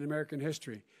depression in American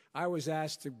history. I was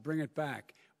asked to bring it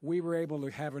back. We were able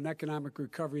to have an economic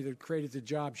recovery that created the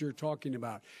jobs you're talking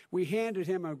about. We handed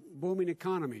him a booming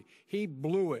economy. He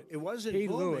blew it. It wasn't booming.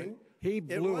 Blew it. He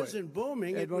blew it. It wasn't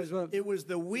booming. It was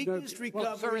the weakest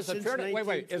recovery since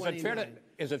 1929.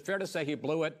 Is it fair to say he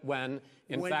blew it when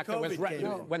fact,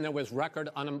 when there was record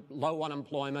low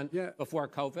unemployment before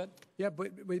COVID? Yeah,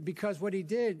 but because what he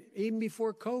did, even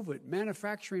before COVID,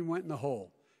 manufacturing went in the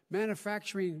hole.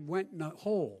 Manufacturing went in a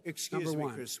hole. Excuse number me,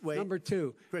 one. Chris. Wait. Number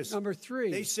two. Chris. Number three.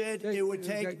 They said it would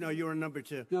take. No, you were number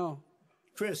two. No.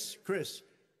 Chris.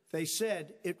 They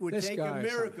said it would This take a guy,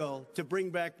 miracle to bring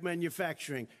back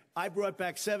manufacturing. I brought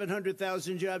back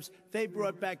 700,000 jobs. They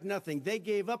brought back nothing. They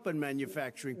gave up on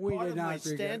manufacturing. We Part did of not my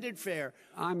agree. standard fare.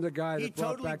 I'm the guy that He brought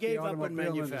totally back gave the up on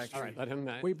automobile manufacturing. industry. All right, let him.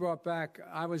 We brought back,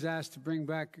 I was asked to bring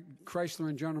back Chrysler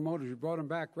and General Motors. We brought them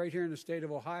back right here in the state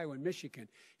of Ohio and Michigan.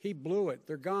 He blew it.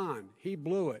 They're gone. He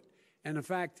blew it. And in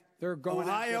fact, they're going.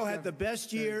 Ohio had the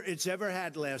best year it's ever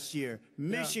had last year.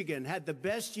 Michigan had the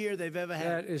best year they've ever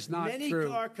had. That is not Many true.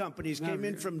 car companies came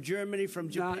in from Germany, from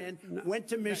Japan, went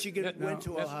to Michigan, went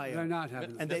to Ohio. They're not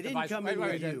having And that. they didn't come in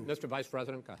with you. Mr. Vice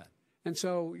President, go ahead. And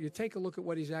so you take a look at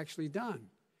what he's actually done.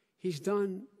 He's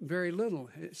done very little.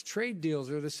 His trade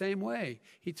deals are the same way.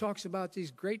 He talks about these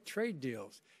great trade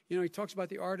deals. You know, he talks about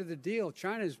the art of the deal.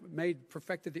 China's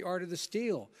perfected the art of the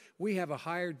steal. We have a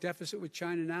higher deficit with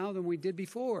China now than we did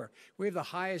before. We have the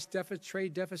highest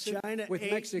trade deficit China with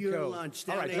ate Mexico. your lunch,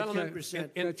 down All right, gentlemen,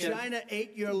 18%. China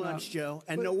ate your lunch, Joe.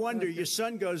 And no wonder your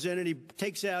son goes in and he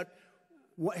takes out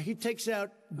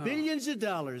billions of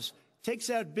dollars,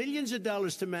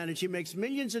 to manage. He makes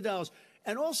millions of dollars.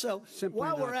 And also, Simply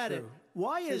while we're not at it, true.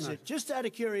 why is it, just out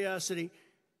of curiosity,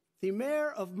 the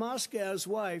mayor of Moscow's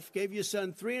wife gave your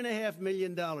son $3.5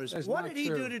 million. What did he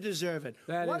do to deserve it?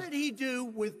 What did he do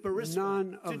with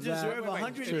Burisma to deserve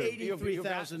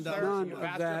 $183,000? None You've of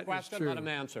asked that your is question, true. let him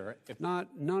answer.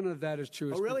 None of that is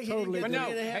true. Oh, really? He didn't Totally, get No,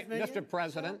 $3.5 million? Mr.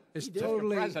 President, It's Mr.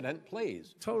 totally- President,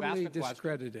 please. totally ask the question.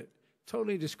 discredited.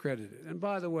 Totally discredited. And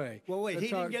by the way, Well, wait, he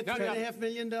didn't get No, no. $3.5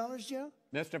 million, Joe?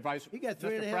 Mr. Vice, He got Mr.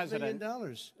 $3.5 million. President,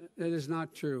 that is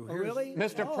not true. Oh, really?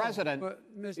 Mr. Oh. President, But,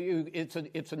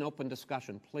 it's an open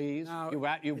discussion, please. Now,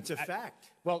 It's a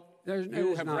fact. Well, It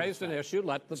you is have not a raised an fact. issue.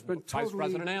 Let the It's been Vice totally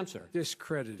President answer.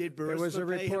 discredited. Did There was a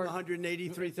Burisma pay him report.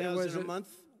 $183,000 a month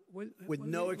with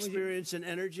no experience in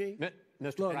energy?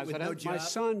 Mr. Look, President, no job. My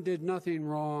son did nothing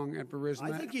wrong at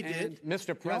Burisma. I think he and did.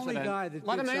 Mr. the only guy President, that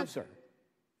let did him something- answer.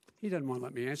 He doesn't want to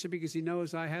let me answer because he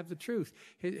knows I have the truth.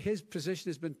 His position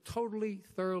has been totally,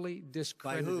 thoroughly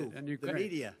discredited. who? And The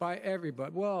media? By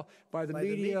everybody. Well, by the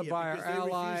media, by our because they refuse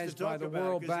to allies, by talk the about it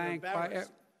World because they're Bank,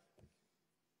 embarrassed.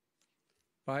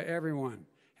 by everyone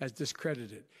has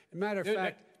discredited. Matter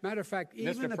of fact,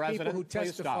 even Mr. the people President, who please stop.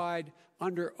 testified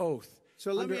under oath.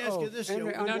 So let me under ask you oath, this,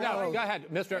 under- Joe. under No, oath. go ahead,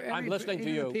 Mr. I'm listening to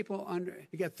Even you. the people under.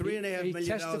 He got $3.5 million from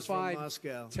testified-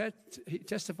 Moscow. He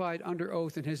testified under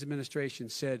oath in his administration,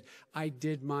 said, I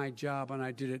did my job and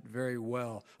I did it very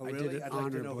well. Oh, I really? did it I'd like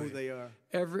honorably. to know who they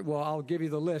are. Well, I'll give you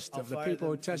the list I'll of the fire people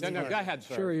who them. testified. No, go ahead,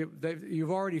 sir. Sure, you've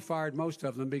already fired most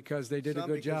of them because they did a good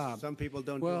Because job. some people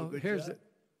don't well, do a good here's job.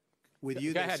 With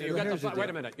you, Go they ahead. say- You get here's the wait a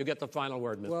deal. minute. You get the final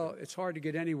word, Mr. Well, it's hard to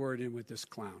get any word in with this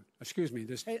clown. Excuse me,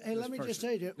 this. Hey, this let me just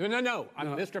person. say, No.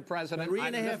 Mr. President.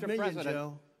 $3.5 Mr. million, President.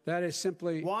 Joe. That is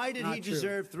simply. Why did not he true.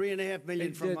 deserve $3.5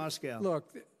 million It from did- Moscow? Look,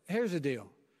 here's the deal.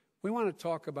 We want to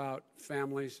talk about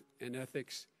families and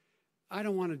ethics. I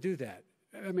don't want to do that.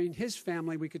 I mean, his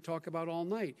family we could talk about all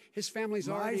night. His family's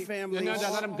My already. family, No,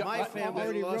 let him go. my family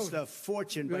already lost wrote- a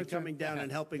fortune by That's coming right. down Go and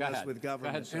ahead. helping Go us ahead. with Go ahead,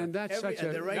 government. sir. And that's such a.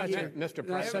 they're right that's here. a- Mr. That's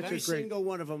President. such Every a great. single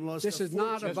one of them lost This a is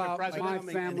not fortune about by President. my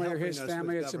coming and family or helping his us with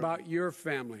family. It's government. about your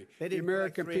family, They the didn't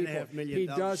American collect people. $3.5 million He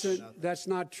for doesn't. nothing. That's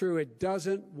not true. It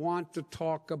doesn't want to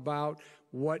talk about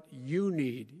what you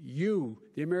need. You,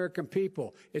 the American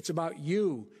people. It's about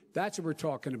you. That's what we're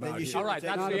talking about. you here. should All right,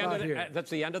 Not that's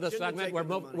the end of the Shouldn't have segment. taken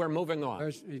the money. We're moving on.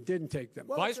 He didn't take them.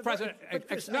 Well, Vice it's a very- President, but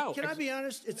Chris, no, can I be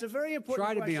honest? It's a very important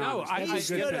Try to be question. honest. No, That's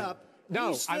He a good stood thing. up. No,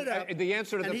 he stood up, the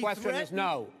answer to and the he question is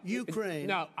no. threatened Ukraine.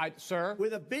 No, sir.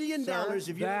 With $1 billion, if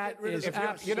you don't That get rid is of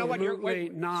absolutely you know what, you're-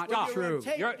 wait, not stop. You're on true.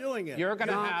 tape doing it. You're going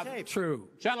to You're on have tape. True.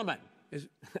 Gentlemen. Is-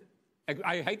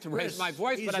 I hate to raise Chris, my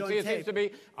voice, but he's on it seems tape. to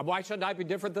be, why should I be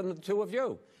different than the two of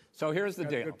you? So here's the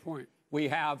Got a deal. good point. We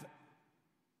have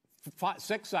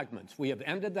 6 segments. We have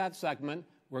ended that segment.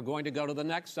 We're going to go to the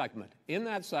next segment. In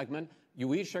that segment,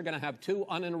 you each are going to have 2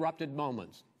 uninterrupted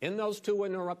moments. In those 2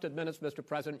 uninterrupted minutes, Mr.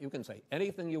 President, you can say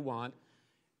anything you want.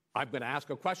 I'm going to ask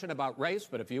a question about race,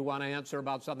 but if you want to answer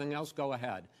about something else, go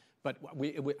ahead. But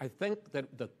I think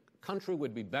that the country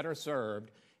would be better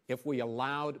served if we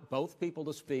allowed both people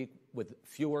to speak with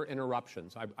fewer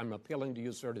interruptions. I'm appealing to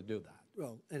you, sir, to do that.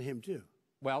 Well, and him too.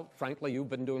 Well, frankly, you've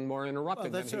been doing more Well,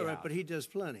 interrupting that's than all he right, has. but he does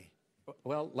plenty.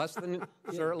 Well, less than,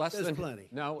 sir, less there's than. plenty.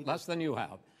 No, less than you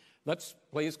have. Let's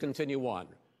please continue on.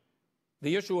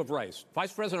 The issue of race.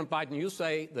 Vice President Biden, you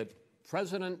say that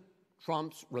President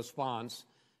Trump's response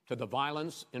to the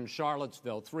violence in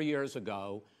Charlottesville 3 years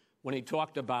ago, when he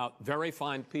talked about very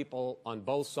fine people on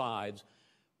both sides,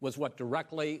 was what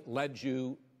directly led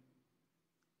you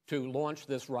to launch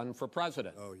this run for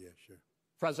president. Oh, yeah, sure.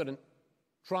 President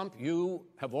Trump, you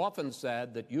have often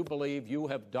said that you believe you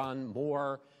have done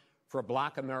more for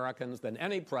black Americans than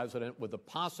any president, with the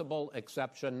possible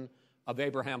exception of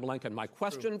Abraham Lincoln. My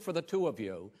question for the two of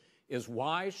you is,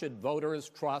 why should voters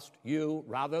trust you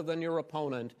rather than your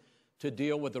opponent to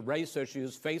deal with the race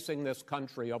issues facing this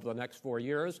country over the next 4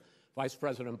 years? Vice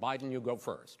President Biden, you go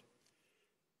first.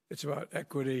 It's about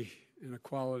equity and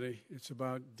equality. It's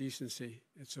about decency.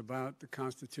 It's about the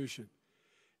Constitution.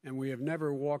 And we have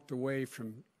never walked away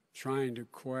from trying to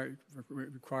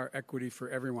require equity for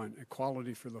everyone,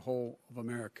 equality for the whole of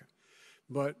America.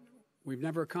 But we've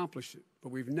never accomplished it. But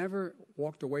we've never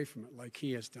walked away from it like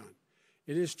he has done.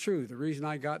 It is true. The reason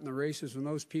I got in the race is when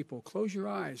those people, close your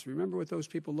eyes, remember what those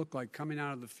people look like coming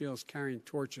out of the fields carrying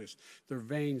torches, their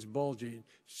veins bulging,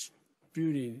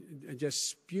 spewing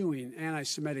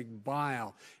anti-Semitic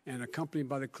bile, and accompanied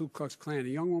by the Ku Klux Klan. A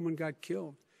young woman got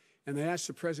killed. And they asked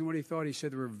the president what he thought. He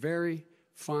said there were very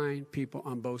fine people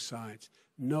on both sides.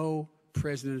 No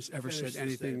president has ever said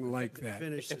anything like that.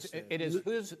 It is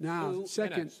who's now, who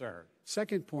second, sir.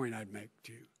 Second point I'd make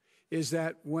to you is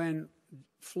that when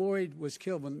Floyd was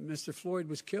killed, when Mr. Floyd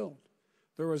was killed,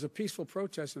 there was a peaceful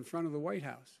protest in front of the White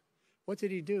House. What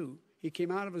did he do? He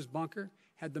came out of his bunker,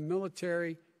 had the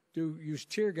military use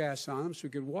tear gas on him so he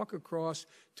could walk across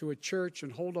to a church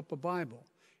and hold up a Bible.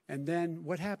 And then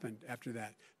what happened after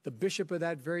that? The bishop of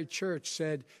that very church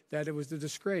said that it was a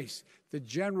disgrace. The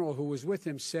general who was with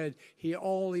him said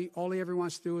all he ever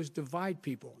wants to do is divide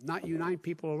people, not unite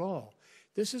people at all.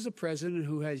 This is a president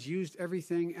who has used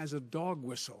everything as a dog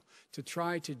whistle to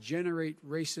try to generate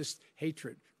racist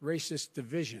hatred, racist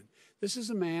division. This is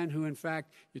a man who, in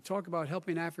fact, you talk about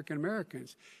helping African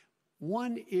Americans.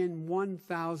 1 in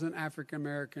 1,000 African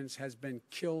Americans has been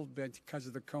killed because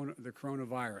of the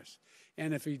coronavirus.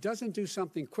 And if he doesn't do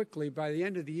something quickly, by the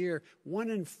end of the year, 1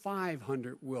 in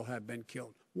 500 will have been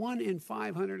killed. 1 in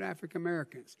 500 African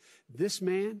Americans. This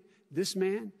man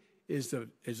is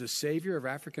a savior of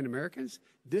African Americans.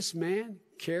 This man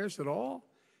cares at all.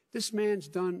 This man's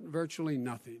done virtually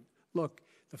nothing. Look,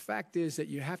 the fact is that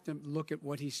you have to look at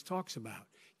what he talks about.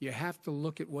 You have to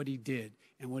look at what he did.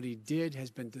 And what he did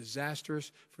has been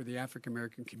disastrous for the African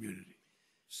American community.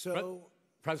 So,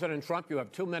 President Trump, you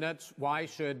have 2 minutes. Why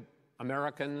should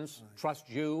Americans trust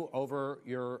you over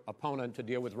your opponent to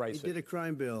deal with racism? he did a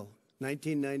crime bill,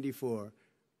 1994,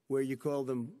 where you call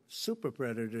them super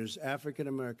predators, African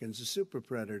Americans, the super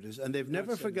predators, and they've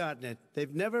never forgotten it.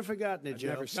 They've never forgotten it,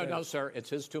 Joe. No, sir,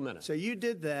 it's his 2 minutes. So you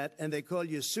did that, and they call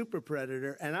you a super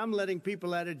predator, and I'm letting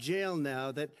people out of jail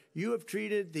now that you have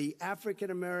treated the African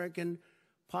American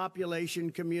population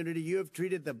community, you have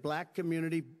treated the black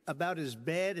community about as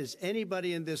bad as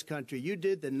anybody in this country. You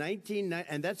did the 1990,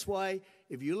 and that's why,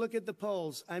 if you look at the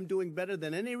polls, I'm doing better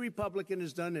than any Republican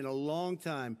has done in a long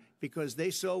time, because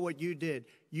they saw what you did.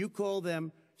 You call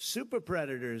them super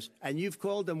predators, and you've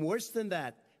called them worse than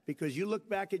that, because you look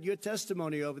back at your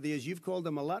testimony over the years, you've called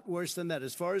them a lot worse than that.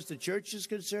 As far as the church is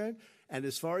concerned, and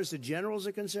as far as the generals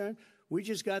are concerned, we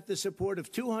just got the support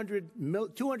of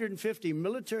 250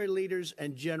 military leaders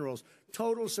and generals,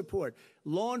 total support.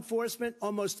 Law enforcement,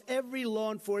 almost every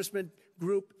law enforcement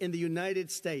group in the United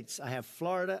States. I have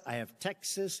Florida, I have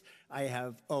Texas, I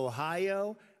have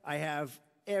Ohio, I have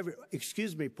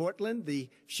Portland. The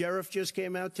sheriff just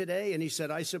came out today and he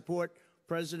said, I support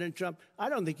President Trump. I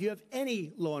don't think you have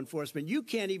any law enforcement. You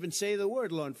can't even say the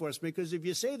word law enforcement, because if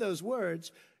you say those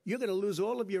words, you're going to lose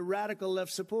all of your radical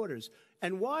left supporters.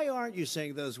 And why aren't you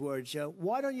saying those words, Joe?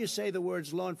 Why don't you say the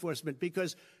words law enforcement?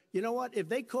 Because you know what? If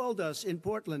they called us in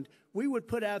Portland, we would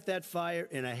put out that fire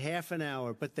in a half an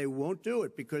hour, but they won't do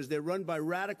it because they're run by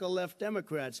radical left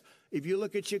Democrats. If you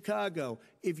look at Chicago,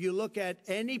 if you look at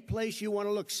any place you want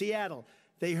to look, Seattle,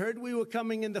 they heard we were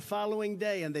coming in the following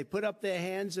day and they put up their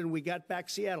hands and we got back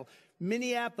Seattle.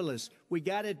 Minneapolis, we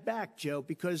got it back, Joe,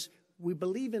 because we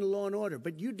believe in law and order,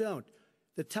 but you don't.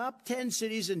 The top 10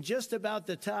 cities and just about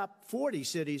the top 40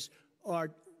 cities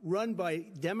are run by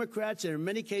Democrats and in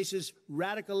many cases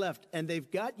radical left. And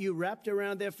they've got you wrapped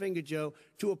around their finger, Joe,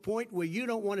 to a point where you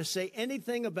don't want to say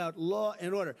anything about law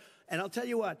and order. And I'll tell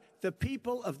you what, the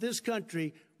people of this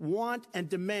country want and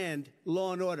demand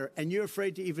law and order, and you're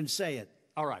afraid to even say it.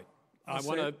 All right. I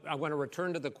want to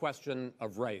return to the question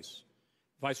of race.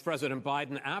 Vice President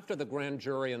Biden, after the grand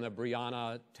jury in the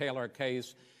Breonna Taylor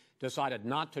case decided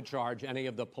not to charge any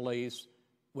of the police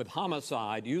with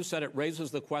homicide, you said it raises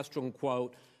the question,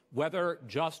 quote, whether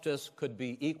justice could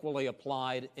be equally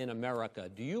applied in America.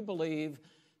 Do you believe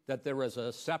that there is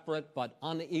a separate but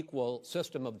unequal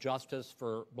system of justice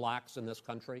for blacks in this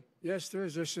country? Yes, there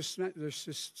is.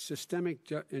 There's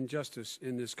systemic injustice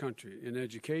in this country, in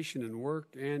education and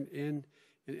work and in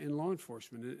law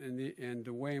enforcement and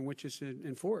the way in which it's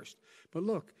enforced. But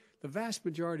look, the vast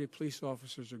majority of police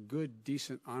officers are good,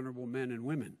 decent, honorable men and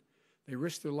women. They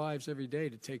risk their lives every day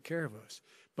to take care of us.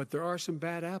 But there are some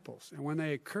bad apples. And when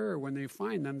they occur, when they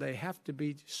find them, they have to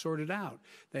be sorted out.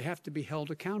 They have to be held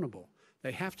accountable.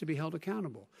 They have to be held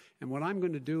accountable. And what I'm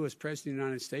going to do as President of the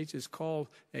United States is call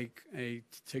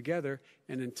together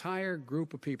an entire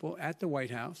group of people at the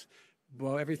White House,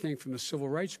 well, everything from the civil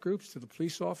rights groups to the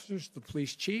police officers, to the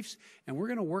police chiefs, and we're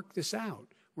going to work this out.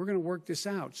 We're going to work this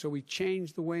out so we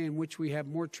change the way in which we have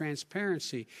more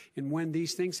transparency in when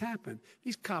these things happen.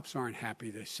 These cops aren't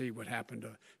happy to see what happened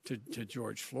to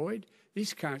George Floyd.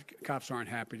 These cops aren't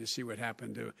happy to see what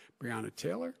happened to Breonna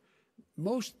Taylor.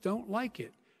 Most don't like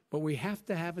it. But we have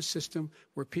to have a system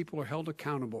where people are held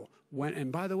accountable.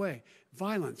 And by the way,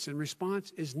 violence in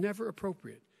response is never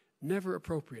appropriate. Never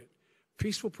appropriate.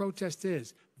 Peaceful protest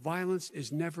is. Violence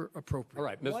is never appropriate. All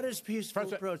right, what is peaceful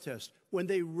protest? When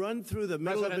they run through the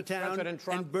middle of the town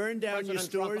and burn down your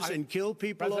stores and kill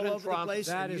people all over the place,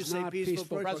 and you say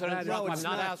peaceful protest? President Trump, no, it's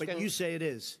I'm not not, asking, but you say it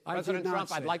is. President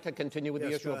Trump, I'd like to continue with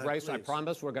the issue of race. Please. I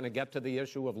promise we're going to get to the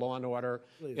issue of law and order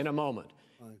in a moment.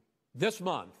 Fine. This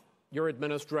month, your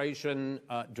administration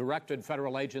directed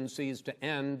federal agencies to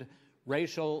end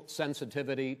racial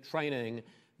sensitivity training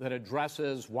that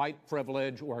addresses white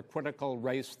privilege or critical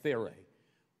race theory.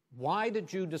 Why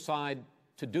did you decide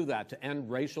to do that, to end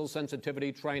racial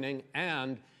sensitivity training?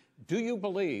 And do you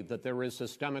believe that there is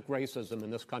systemic racism in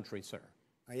this country, sir?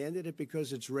 I ended it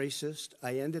because it's racist.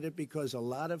 I ended it because a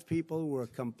lot of people were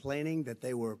complaining that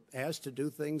they were asked to do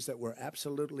things that were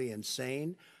absolutely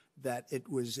insane, that it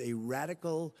was a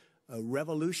radical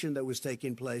revolution that was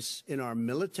taking place in our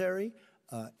military,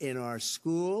 in our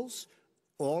schools,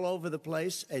 all over the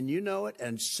place, and you know it,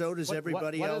 and so does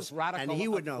everybody else. And he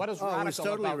would know. What is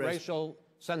radical about racial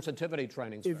sensitivity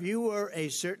training, sir? If you were a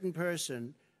certain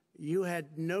person, you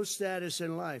had no status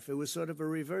in life. It was sort of a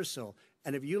reversal.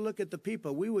 And if you look at the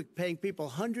people, we were paying people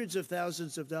hundreds of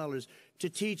thousands of dollars to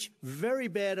teach very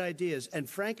bad ideas and,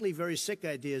 frankly, very sick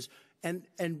ideas. And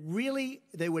really,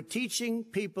 they were teaching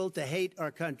people to hate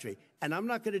our country. And I'm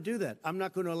not going to do that. I'm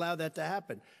not going to allow that to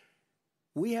happen.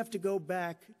 We have to go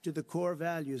back to the core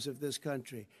values of this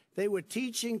country. They were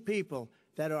teaching people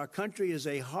that our country is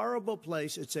a horrible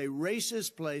place, it's a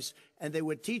racist place, and they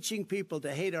were teaching people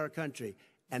to hate our country.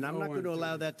 And I'm not going to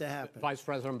allow that to happen. Vice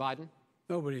President Biden?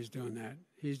 Nobody's doing that.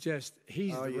 He's the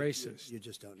racist. You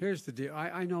just don't know. Here's the deal.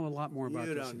 I know a lot more about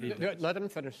this than he does. Let him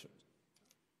finish.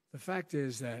 The fact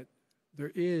is that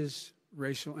there is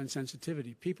racial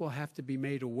insensitivity. People have to be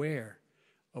made aware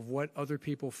of what other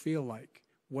people feel like,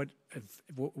 what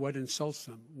insults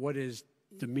them, what is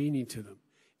demeaning to them.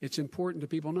 It's important to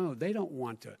people know. They don't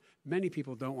want to. Many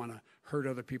people don't want to hurt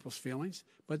other people's feelings,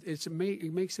 but it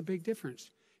makes a big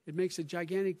difference. It makes a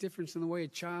gigantic difference in the way a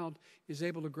child is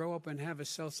able to grow up and have a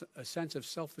sense of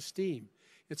self-esteem.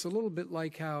 It's a little bit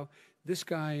like how this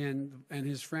guy and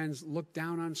his friends look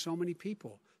down on so many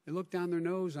people. They look down their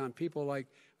nose on people like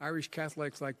Irish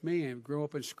Catholics like me and grew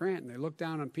up in Scranton. They look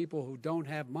down on people who don't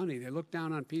have money. They look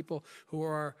down on people who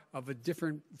are of a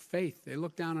different faith. They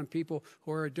look down on people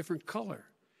who are a different color.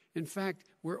 In fact,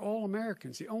 we're all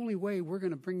Americans. The only way we're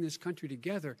going to bring this country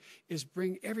together is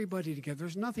bring everybody together.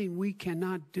 There's nothing we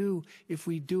cannot do if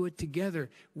we do it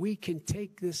together. We can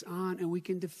take this on and we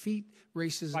can defeat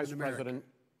racism in America.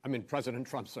 President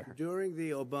Trump, sir. During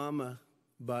the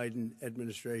Obama-Biden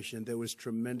administration, there was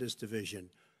tremendous division.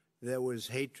 There was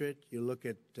hatred. You look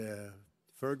at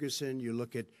Ferguson. You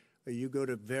go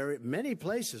to many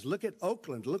places. Look at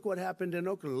Oakland. Look what happened in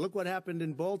Oakland. Look what happened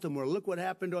in Baltimore. Look what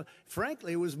happened.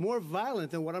 Frankly, it was more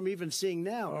violent than what I'm even seeing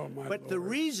now. Oh, my But Lord. the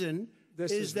reason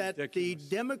is that ridiculous.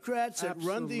 the Democrats that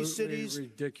run these cities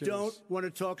don't want to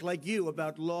talk like you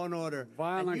about law and order.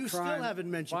 Violent and you crime, still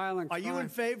haven't mentioned. violent Are you in crime.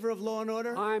 favor of law and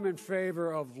order? I'm in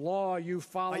favor of law. You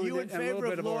follow it. Are you in favor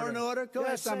of law and order? Go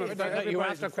yes, ahead, I'm say in it. favor. You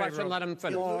Everybody's asked a in favor question, of let him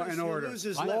finish. Law and order. Lose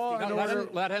his Law left. and order.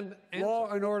 Let him answer. Law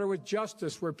and order with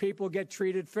justice, where people get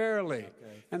treated fairly. Okay.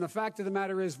 And the fact of the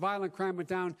matter is, violent crime went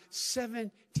down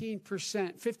 15%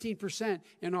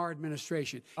 in our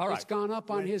administration. All right. It's gone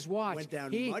up on his watch. Went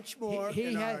down much more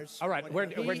in ours. All right, we're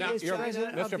now.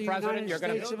 Mr. President, you're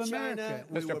going to.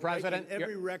 Mr. President,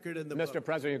 every record in the Mr. book.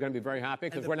 President, you're going to be very happy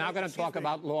because we're now going to talk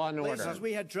about law and order. Places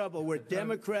we had trouble were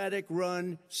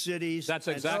Democratic-run cities. That's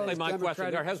exactly my question.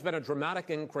 There has been a dramatic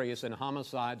increase in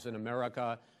homicides in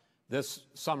America this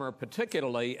summer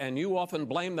particularly, and you often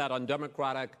blame that on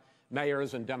Democratic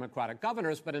mayors and Democratic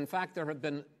governors, but in fact there have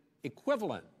been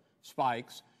equivalent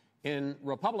spikes in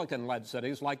Republican-led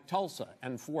cities like Tulsa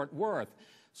and Fort Worth.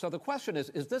 So the question is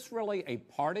this really a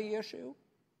party issue?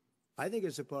 I think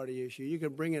it's a party issue. You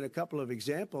can bring in a couple of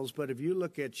examples, but if you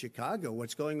look at Chicago,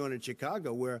 what's going on in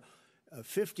Chicago, where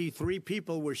 53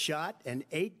 people were shot and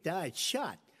 8 died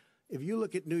shot. If you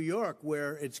look at New York,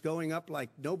 where it's going up like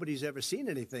nobody's ever seen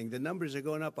anything, the numbers are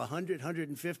going up 100,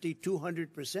 150,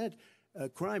 200%.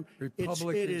 Crime.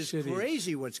 It is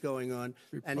crazy what's going on.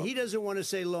 And he doesn't want to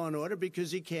say law and order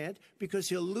because he can't, because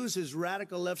he'll lose his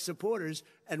radical left supporters.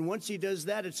 And once he does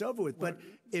that, it's over with. But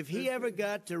if he ever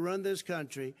got to run this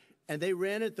country and they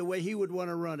ran it the way he would want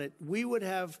to run it, we would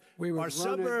have our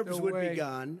suburbs would be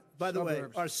gone. By the way,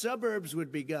 our suburbs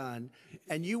would be gone,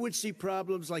 and you would see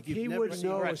problems like you've never seen. He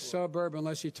would know a suburb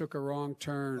unless he took a wrong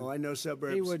turn. Oh, I know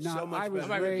suburbs. He would not. So much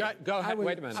Go ahead.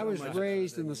 Wait a minute. I was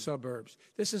raised in the suburbs.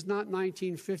 This is not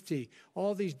 1950.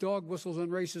 All these dog whistles and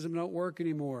racism don't work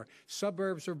anymore.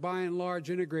 Suburbs are by and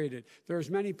large integrated. There's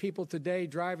many people today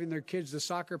driving their kids to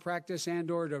soccer practice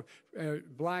and/or to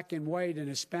black and white and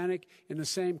Hispanic in the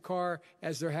same car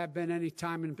as there have been any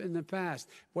time in the past.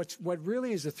 What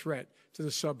really is a threat to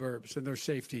the suburbs and their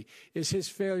safety is his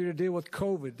failure to deal with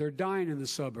COVID. They're dying in the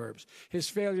suburbs. His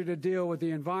failure to deal with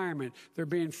the environment. They're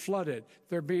being flooded.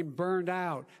 They're being burned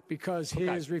out because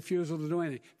his refusal to do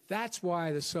anything. That's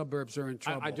why the suburbs are in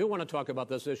trouble. I do want to talk about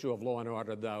this issue of law and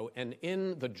order, though. And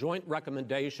in the joint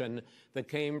recommendation that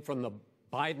came from the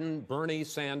Biden-Bernie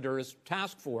Sanders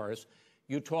task force,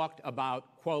 you talked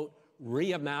about, quote,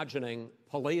 reimagining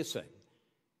policing.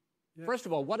 Yeah. First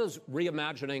of all, what does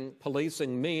reimagining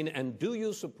policing mean, and do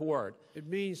you support? It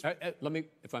means. Let me,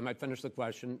 if I might finish the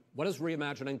question. What does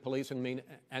reimagining policing mean,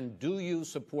 and do you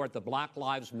support the Black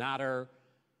Lives Matter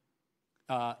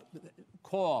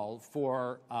call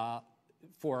for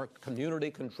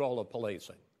community control of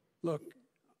policing? Look,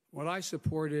 what I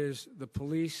support is the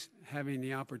police having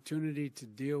the opportunity to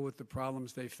deal with the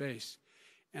problems they face.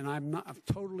 And I'm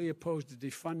totally opposed to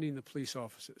defunding the police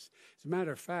officers. As a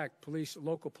matter of fact,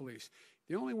 local police,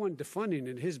 the only one defunding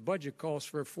it, his budget calls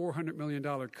for a $400 million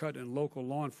cut in local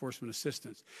law enforcement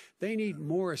assistance. They need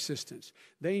more assistance.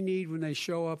 They need, when they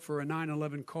show up for a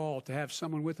 9/11 call, to have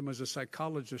someone with them as a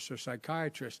psychologist or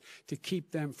psychiatrist to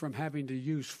keep them from having to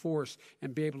use force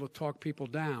and be able to talk people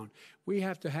down. We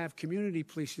have to have community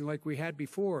policing like we had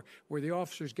before, where the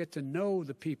officers get to know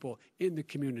the people in the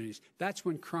communities. That's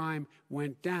when crime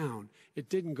went down. It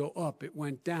didn't go up, it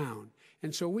went down.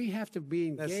 And so we have to be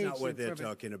engaged. That's not what they're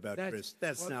talking about, Chris.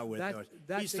 That's not what they're talking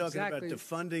about. He's talking about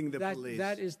defunding the police.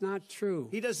 That is not true.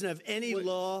 He doesn't have any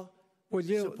law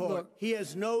support. Look, he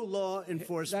has no law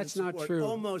enforcement support. That's not true.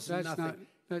 Almost nothing.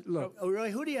 Look. Oh,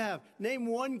 really? Who do you have? Name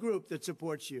one group that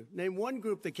supports you. Name one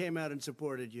group that came out and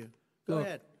supported you. Go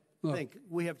ahead. Look, think.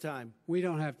 We have time. We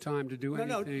don't have time to do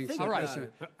anything. Think all right.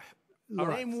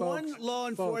 Name one law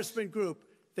enforcement group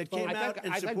that came out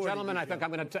and supported gentlemen, you. I think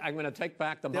I'm going to take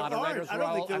back the moderator's role.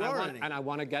 I don't think there are any. And I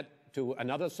want to get to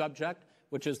another subject,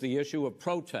 which is the issue of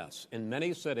protests in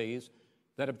many cities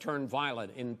that have turned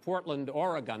violent. In Portland,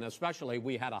 Oregon, especially,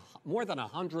 we had more than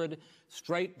 100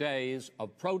 straight days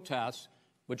of protests,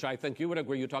 which I think you would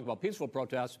agree. You talk about peaceful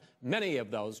protests. Many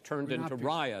of those turned into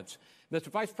riots. Mr.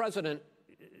 Vice President,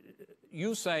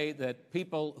 you say that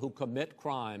people who commit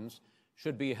crimes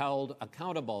should be held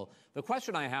accountable. The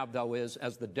question I have, though, is,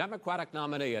 as the Democratic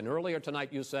nominee, and earlier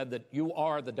tonight you said that you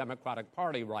are the Democratic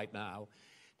Party right now,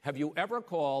 have you ever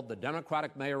called the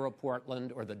Democratic mayor of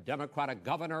Portland or the Democratic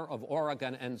governor of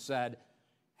Oregon and said,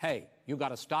 hey, you got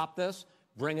to stop this,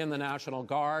 bring in the National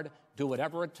Guard, do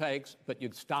whatever it takes, but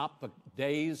you'd stop the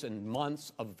days and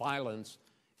months of violence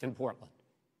in Portland?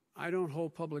 I don't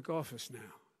hold public office now.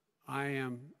 I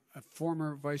am a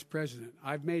former vice president.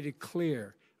 I've made it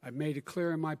clear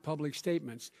in my public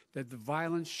statements that the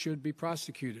violence should be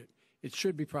prosecuted. It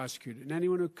should be prosecuted, and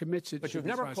anyone who commits it. But you've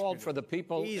never called for the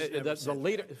people, the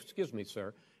leader. Excuse me,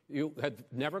 sir. You had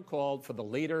never called for the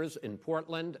leaders in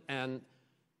Portland and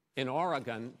in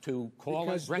Oregon to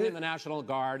bring in the National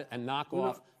Guard and knock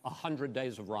off 100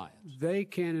 days of riots. They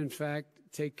can, in fact,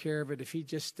 take care of it if he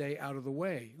just stay out of the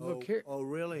way. Look here. Oh,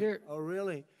 really?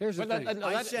 Really? Here's the thing.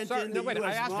 I sent in the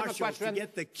U.S. Marshals to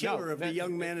get the killer of the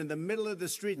young man in the middle of the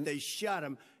street. They shot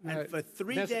him, and for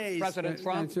 3 days, President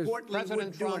Trump, Portland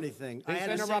wouldn't do anything. I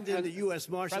had to send in the U.S.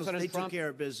 Marshals. They took care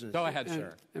of business. Go ahead,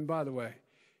 sir. And by the way,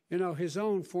 his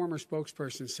own former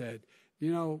spokesperson said,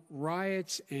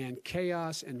 riots and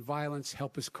chaos and violence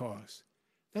help his cause.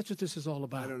 That's what this is all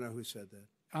about. I don't know who said that.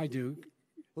 I do.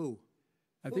 Who?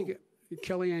 I think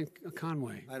Kellyanne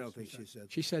Conway. I don't think she said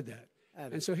that. She said that.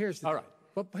 And so here's the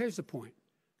point.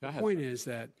 Go ahead. The point is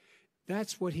that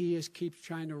That's what he is, keeps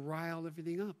trying to rile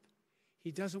everything up.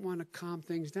 He doesn't want to calm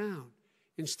things down.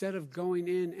 Instead of going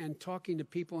in and talking to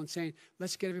people and saying,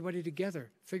 let's get everybody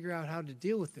together, figure out how to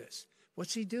deal with this.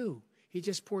 What's he do? He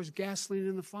just pours gasoline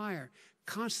in the fire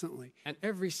constantly, and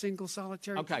every single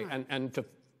solitary time. And to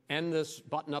end this,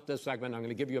 button up this segment, I'm going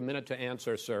to give you a minute to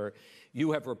answer, sir.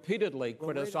 You have repeatedly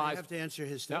criticized. I have to answer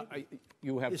his statement. No,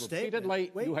 you have his repeatedly.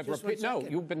 Statement. Wait, you have just no.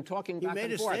 You've been talking back and forth. You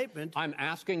made a statement. I'm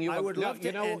asking you. I would love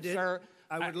to end it. Sir.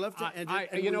 I would love to end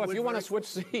it. You know, if you want to switch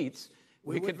seats.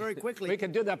 We could very quickly. We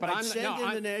could do that, but I'd send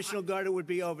in the National Guard, it would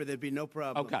be over. There'd be no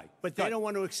problem. Okay. But they don't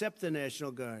want to accept the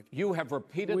National Guard. You have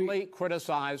repeatedly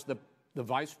criticized the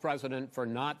Vice President for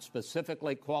not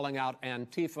specifically calling out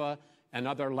Antifa and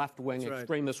other left-wing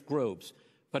extremist groups.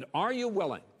 But are you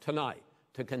willing tonight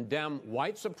to condemn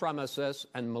white supremacists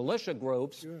and militia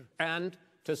groups and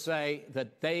to say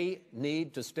that they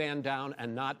need to stand down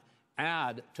and not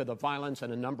add to the violence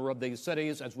in a number of these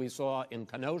cities, as we saw in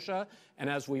Kenosha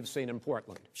and as we've seen in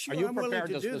Portland? Sure, are you I'm prepared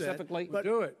willing to do specifically that, but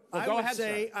do it? Well, go ahead,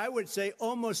 sir. I would say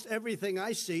almost everything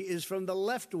I see is from the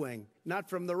left wing, not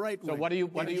from the right wing. So what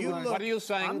are you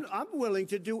saying? I'm willing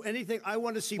to do anything. I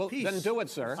want to see peace. Then do it,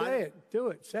 sir. Say it. Do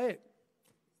it. Say it.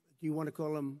 Do you want to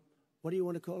call him? What do you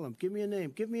want to call him? Give me a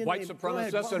name. Give me a white name.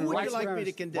 Supremacists and Who would white you like me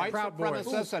to condemn? White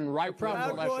supremacists and right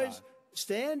Proud militia. Boys,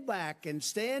 stand back and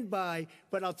stand by.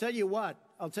 But I'll tell you what.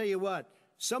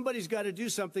 Somebody's got to do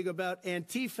something about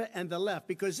Antifa and the left,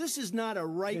 because this is not a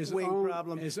right-wing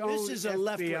problem. This is a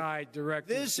left-wing. FBI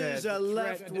director This is a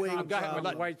left-wing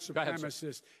problem. White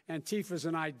supremacists. Antifa's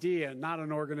an idea, not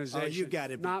an organization. Oh, you got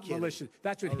to be not kidding. militia.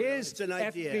 That's what his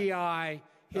FBI.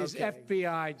 His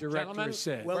FBI director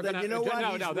said. Well, then you know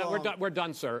what? We're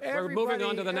done, sir. We're moving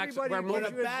on to the next. We're moving. When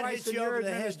a bat hits you over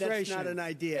the head, that's not an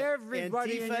idea.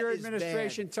 Everybody Antifa in your is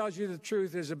administration bad. tells you the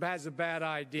truth has a bad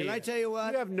idea. Can I tell you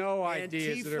what? You have no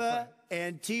ideas.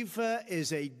 Antifa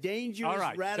is a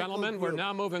dangerous, radical gentlemen, group. we're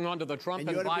now moving on to the Trump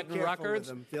and Biden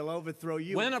records. They'll overthrow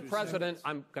you. When a president,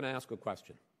 I'm going to ask a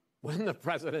question. When the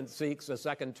president seeks a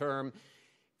second term,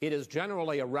 it is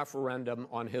generally a referendum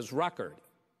on his record.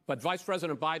 But Vice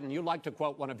President Biden, you like to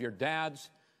quote one of your dad's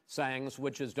sayings,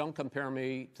 which is, don't compare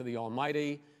me to the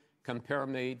almighty, compare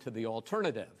me to the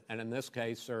alternative. And in this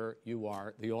case, sir, you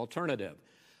are the alternative.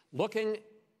 Looking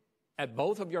at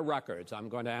both of your records, I'm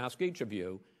going to ask each of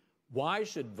you, why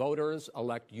should voters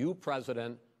elect you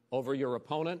president over your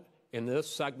opponent? In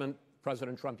this segment,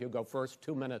 President Trump, you go first,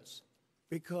 2 minutes.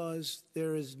 Because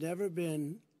there has never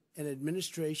been an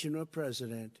administration or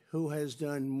president who has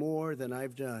done more than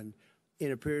I've done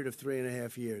in a period of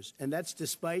 3.5 years. And that's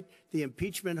despite the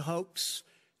impeachment hoax.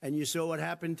 And you saw what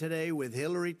happened today with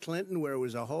Hillary Clinton, where it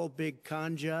was a whole big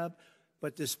con job.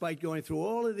 But despite going through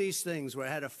all of these things, where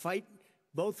I had to fight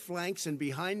both flanks and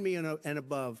behind me and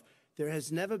above, there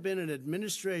has never been an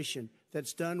administration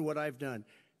that's done what I've done.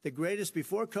 The greatest,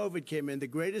 before COVID came in, the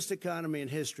greatest economy in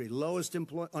history, lowest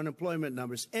unemployment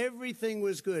numbers. Everything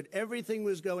was good. Everything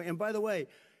was going. And by the way,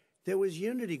 there was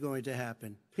unity going to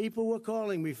happen. People were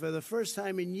calling me for the first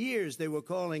time in years. They were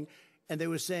calling and they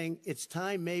were saying, it's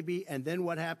time maybe. And then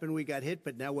what happened? We got hit,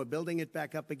 but now we're building it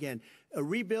back up again. A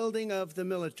rebuilding of the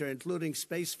military, including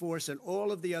Space Force and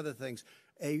all of the other things.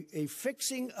 A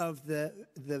fixing of the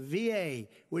VA,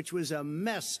 which was a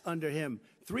mess under him.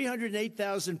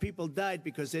 308,000 people died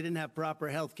because they didn't have proper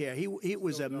health care. It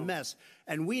was a mess.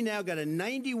 And we now got a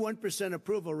 91%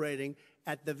 approval rating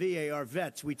at the VA, our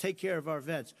vets. We take care of our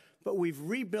vets. But we've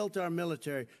rebuilt our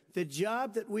military. The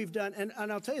job that we've done, and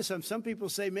I'll tell you something, some people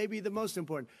say maybe the most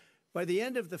important. By the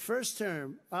end of the first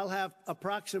term, I'll have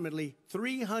approximately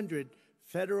 300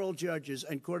 federal judges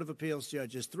and Court of Appeals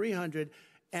judges, 300,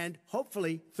 and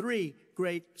hopefully 3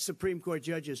 great Supreme Court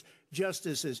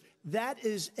justices. That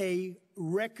is a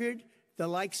record, the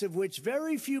likes of which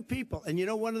very few people, and you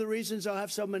know one of the reasons I'll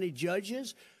have so many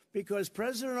judges? Because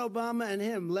President Obama and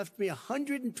him left me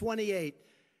 128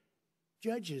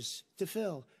 judges to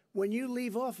fill. When you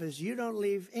leave office, you don't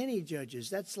leave any judges.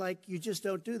 That's like you just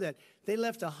don't do that. They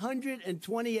left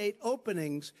 128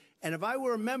 openings, and if I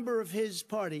were a member of his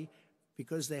party,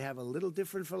 because they have a little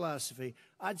different philosophy,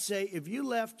 I'd say if you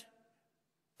left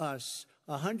us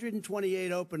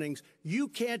 128 openings, you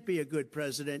can't be a good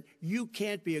president, you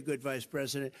can't be a good vice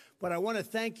president. But I want to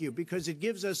thank you because it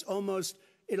gives us almost,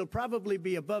 it'll probably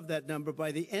be above that number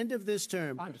by the end of this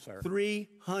term.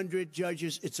 300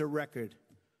 judges. It's a record.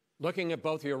 Looking at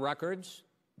both your records,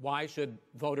 why should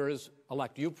voters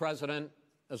elect you president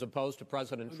as opposed to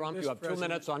President Trump? You have 2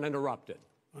 minutes uninterrupted.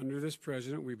 Under this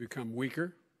president, we become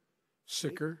weaker,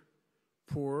 sicker,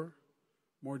 poorer,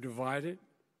 more divided,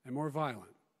 and more violent.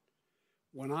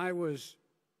 When I was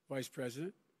vice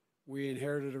president, We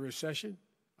inherited a recession.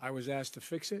 I was asked to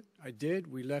fix it. I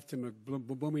did. We left him a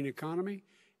booming economy,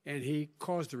 and he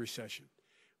caused a recession.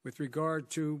 With regard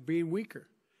to being weaker,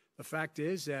 the fact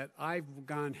is that I've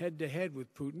gone head-to-head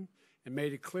with Putin and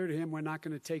made it clear to him we're not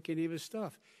going to take any of his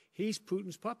stuff. He's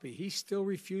Putin's puppy. He still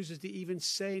refuses to even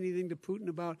say anything to Putin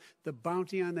about the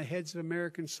bounty on the heads of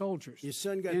American soldiers. Your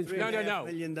son got $3.5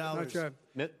 million.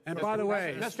 And by the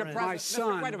way, my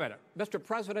son... Wait a minute. Mr.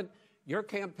 President, your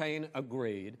campaign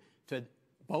agreed to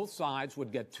both sides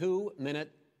would get 2-minute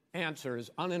answers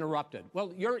uninterrupted.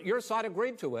 Well, your side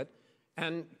agreed to it,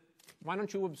 and why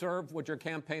don't you observe what your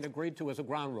campaign agreed to as a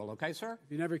ground rule, okay, sir?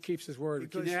 He never keeps his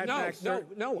word.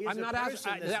 No, I'm not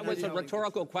asking. That was a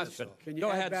rhetorical question. Can you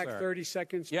Go add ahead, back sir. 30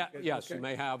 seconds? Yeah, Okay. yes, you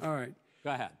may have. All right.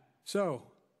 Go ahead. So,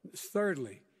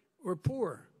 thirdly, we're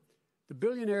poor. The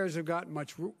billionaires have gotten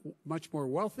much more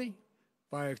wealthy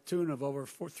by a tune of over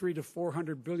 $300 to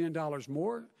 $400 billion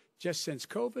more just since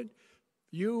COVID.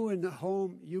 You in the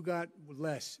home, you got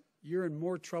less. You're in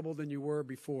more trouble than you were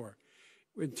before.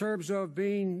 In terms of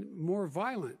being more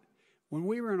violent, when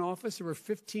we were in office, there were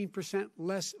 15%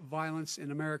 less violence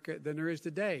in America than there is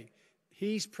today.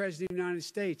 He's President of the United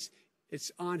States.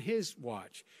 It's on his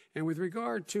watch. And with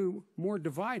regard to more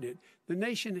divided, the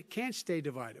nation can't stay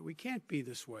divided. We can't be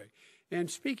this way. And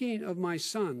speaking of my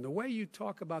son, the way you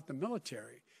talk about the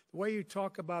military, the way you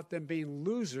talk about them being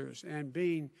losers and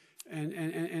being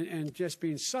and just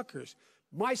being suckers.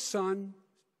 My son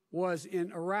was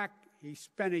in Iraq. He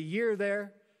spent a year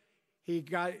there. He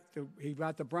got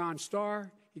the Bronze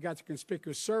Star. He got the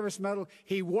Conspicuous Service Medal.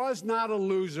 He was not a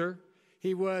loser.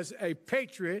 He was a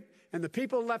patriot, and the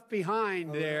people left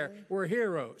behind there were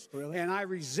heroes. Really? And I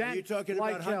resent. Are you talking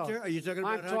about Hunter? Are you talking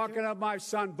about Hunter? I'm talking about my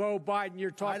son, Beau Biden. You're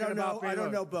talking about. I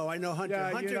don't know Beau. I know Hunter.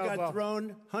 Yeah,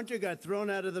 Hunter got thrown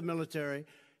out of the military.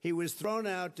 He was thrown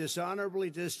out, dishonorably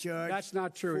discharged. That's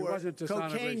not true. He wasn't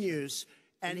dishonorably. Cocaine use.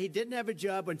 And he didn't have a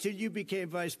job until you became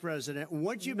vice president.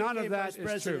 Once you became vice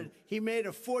president, he made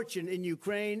a fortune in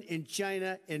Ukraine, in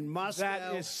China, in Moscow,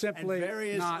 that is simply and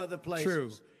various not other places.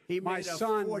 True. He made a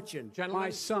fortune.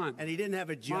 My son. And he didn't have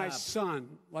a job. My son,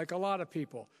 like a lot of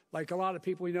people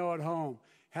we know at home,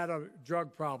 had a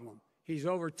drug problem. He's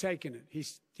overtaken it.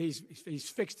 He's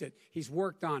fixed it. He's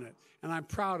worked on it. And I'm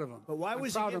proud of him. But why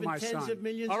was he given tens of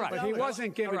millions of dollars? But he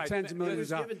wasn't given tens of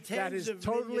millions of dollars. That is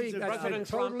totally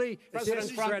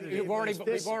discredited. We've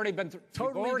already been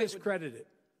totally discredited.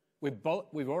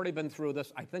 We've already been through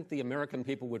this. I think the American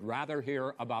people would rather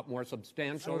hear about more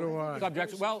substantial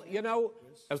subjects. Well, you know,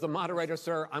 as the moderator,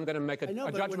 sir, I'm going to make a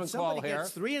judgment call here.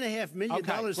 Gets $3.5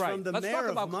 million from the mayor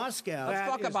of Moscow. Let's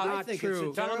talk about not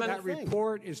true. Gentlemen, that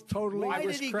report is totally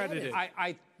discredited.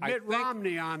 Mitt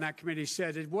Romney on that committee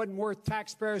said it wasn't worth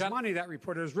taxpayers' money, that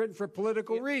report. It was written for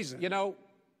political reasons. You know,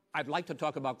 I'd like to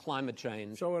talk about climate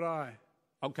change. So would I.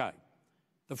 Okay.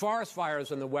 The forest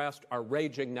fires in the West are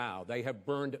raging now. They have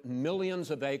burned millions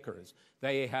of acres.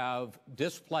 They have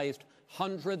displaced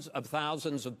hundreds of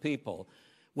thousands of people.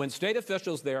 When state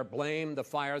officials there blame the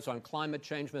fires on climate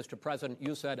change, Mr. President,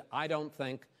 you said, I don't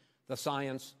think the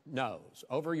science knows.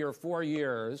 Over your 4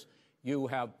 years, you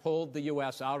have pulled the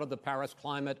U.S. out of the Paris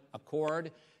Climate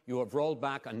Accord. You have rolled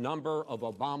back a number of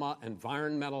Obama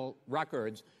environmental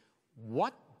records.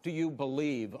 What do you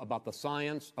believe about the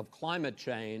science of climate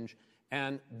change,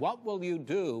 and what will you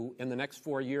do in the next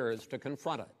 4 years to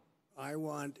confront it? I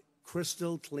want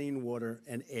crystal clean water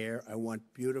and air. I want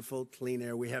beautiful, clean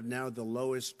air. We have now the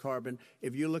lowest carbon.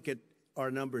 If you look at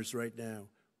our numbers right now,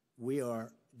 we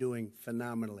are doing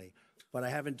phenomenally. But I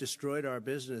haven't destroyed our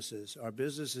businesses. Our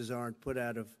businesses aren't put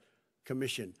out of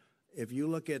commission. If you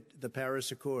look at the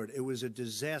Paris Accord, it was a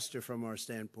disaster from our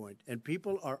standpoint. And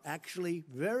people are actually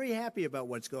very happy about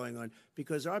what's going on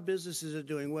because our businesses are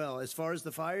doing well. As far as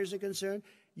the fires are concerned,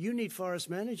 you need forest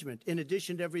management in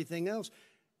addition to everything else.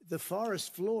 The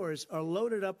forest floors are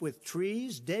loaded up with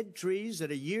trees, dead trees that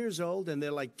are years old, and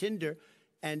they're like tinder,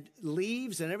 and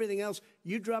leaves and everything else.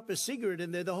 You drop a cigarette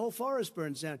in there, the whole forest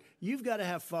burns down. You've got to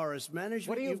have forest management.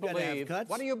 What do you Got to have cuts.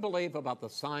 What do you believe about the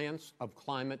science of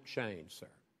climate change, sir?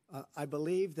 I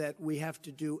believe that we have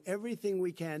to do everything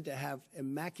we can to have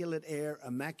immaculate air,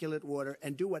 immaculate water,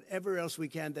 and do whatever else we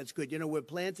can that's good. You know, we're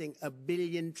planting 1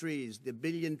 billion trees, the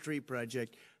Billion Tree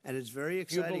Project, and it's very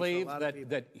exciting. You believe for a lot of people.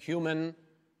 that human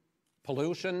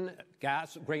pollution,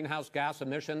 greenhouse gas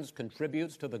emissions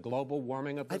contributes to the global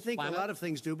warming of this planet? I think a lot of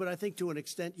things do, but I think to an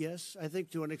extent, yes.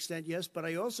 But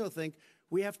I also think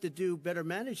we have to do better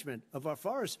management of our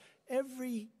forests.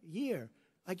 Every year,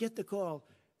 I get the call,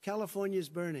 California's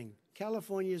burning.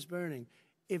 California's burning.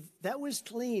 If that was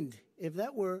cleaned,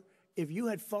 if you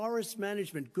had forest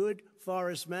management, good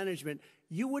forest management,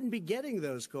 you wouldn't be getting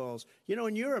those calls. You know,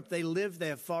 in Europe, they live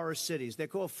their forest cities. They're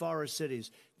called forest cities.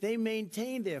 They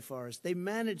maintain their forests. They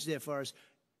manage their forests.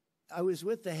 I was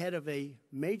with the head of a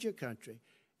major country.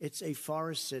 It's a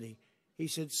forest city. He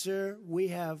said, sir, we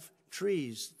have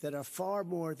trees that are far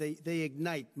more, they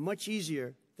ignite much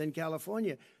easier than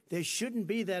California. There shouldn't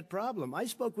be that problem. I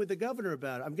spoke with the governor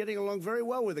about it. I'm getting along very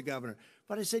well with the governor.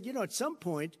 But I said, you know, at some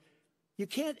point, you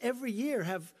can't every year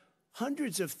have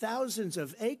hundreds of thousands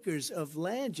of acres of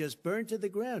land just burned to the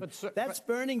ground. That's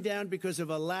burning down because of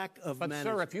a lack of management.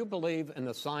 But, sir, if you believe in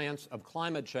the science of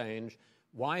climate change,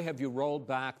 why have you rolled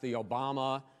back the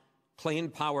Obama Clean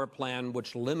Power Plan,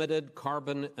 which limited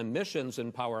carbon emissions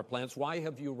in power plants? Why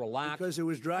have you relaxed? Because it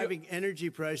was driving energy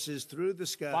prices through the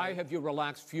sky. Why have you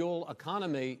relaxed fuel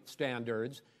economy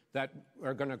standards that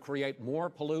are going to create more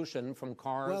pollution from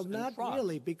cars and trucks? Well, not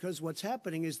really, because what's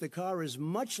happening is the car is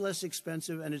much less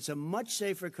expensive and it's a much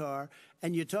safer car,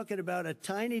 and you're talking about a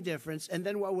tiny difference. And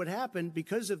then what would happen,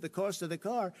 because of the cost of the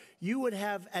car, you would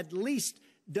have at least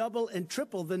double and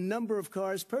triple the number of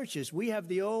cars purchased. We have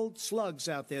the old slugs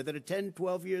out there that are 10,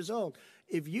 12 years old.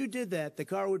 If you did that, the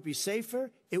car would be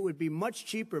safer. It would be much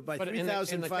cheaper by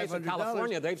 $3,500. In the case of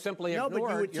California, they've simply ignored. No,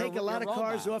 but you would take a lot of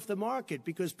cars off the market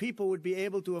because people would be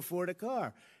able to afford a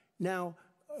car. Now,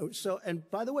 and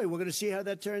by the way, we're going to see how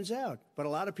that turns out. But a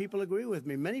lot of people agree with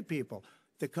me, many people.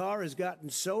 The car has gotten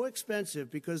so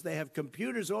expensive because they have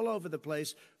computers all over the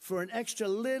place for an extra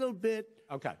little bit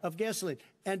of gasoline.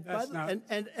 And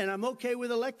I'm okay with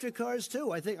electric cars,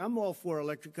 too. I think I'm all for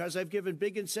electric cars. I've given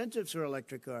big incentives for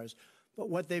electric cars. But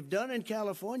what they've done in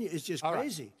California is just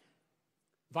crazy. Right.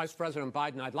 Vice President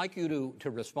Biden, I'd like you to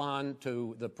respond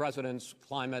to the president's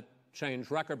climate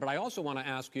change record, but I also want to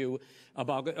ask you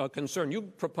about a concern. You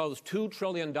proposed $2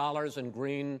 trillion in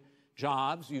green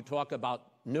jobs. You talk about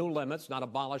new limits, not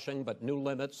abolishing, but new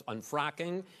limits on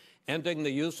fracking, ending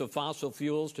the use of fossil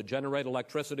fuels to generate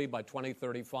electricity by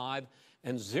 2035,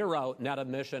 and zero net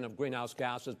emission of greenhouse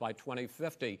gases by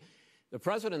 2050. The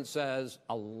president says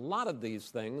a lot of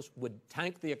these things would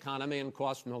tank the economy and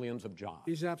cost millions of jobs.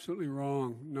 He's absolutely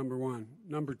wrong, number one.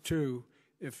 Number two,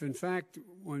 if in fact,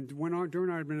 during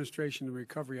our administration, the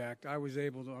Recovery Act, I was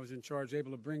in charge,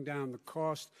 able to bring down the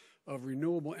cost of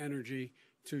renewable energy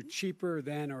to cheaper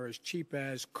than or as cheap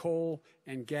as coal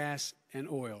and gas and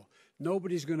oil.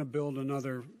 Nobody's going to build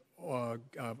another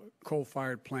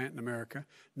coal-fired plant in America.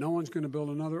 No one's going to build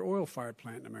another oil-fired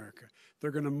plant in America.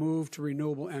 They're going to move to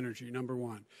renewable energy, number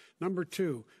one. Number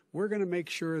two, we're going to make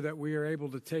sure that we are able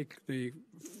to take the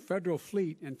federal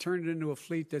fleet and turn it into a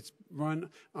fleet that's run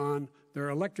on their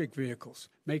electric vehicles.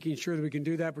 Making sure that we can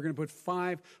do that, we're going to put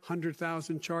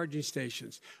 500,000 charging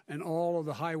stations and all of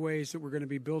the highways that we're going to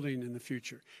be building in the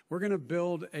future. We're going to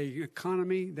build an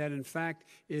economy that, in fact,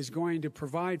 is going to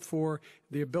provide for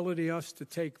the ability of us to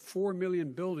take 4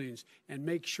 million buildings and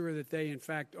make sure that they, in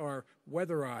fact, are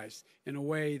weatherized in a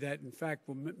way that, in fact,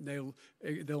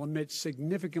 they'll emit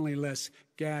significantly less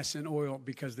gas and oil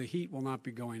because the heat will not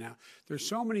be going out. There's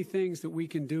so many things that we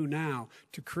can do now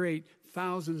to create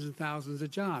thousands and thousands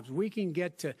of jobs. We can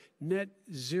get to net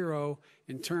zero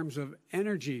in terms of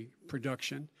energy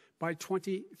production by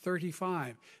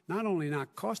 2035. Not only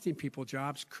not costing people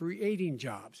jobs, creating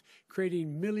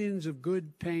millions of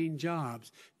good paying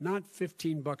jobs, not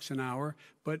 $15 an hour,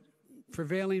 but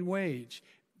prevailing wage,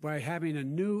 by having a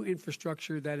new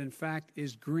infrastructure that, in fact,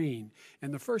 is green.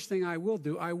 And the first thing I will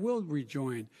do, I will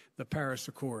rejoin the Paris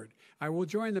Accord. I will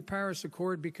join the Paris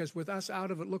Accord because with us out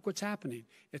of it, look what's happening.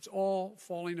 It's all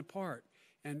falling apart.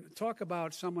 And talk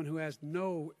about someone who has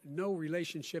no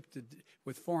relationship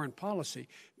with foreign policy.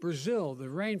 Brazil, the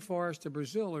rainforests of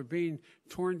Brazil are being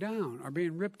torn down, are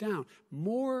being ripped down.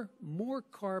 More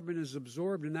carbon is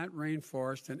absorbed in that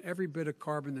rainforest than every bit of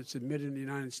carbon that's emitted in the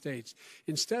United States.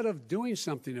 Instead of doing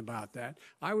something about that,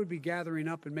 I would be gathering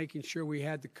up and making sure we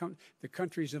had the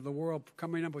countries of the world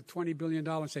coming up with $20 billion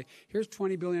and say, here's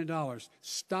 $20 billion.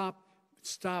 Stop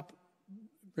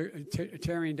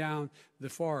tearing down the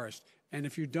forest. And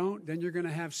if you don't, then you're going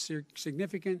to have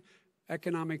significant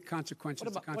economic consequences.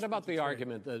 What about the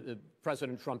argument that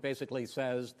President Trump basically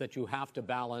says that you have to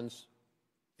balance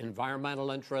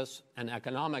environmental interests and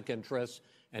economic interests,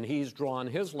 and he's drawn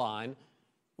his line?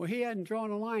 Well, he hadn't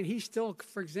drawn a line. He still,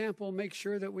 for example, makes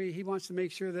sure that he wants to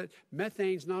make sure that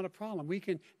methane's not a problem.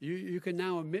 You can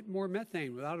now emit more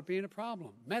methane without it being a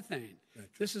problem. Methane.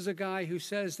 This is a guy who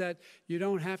says that you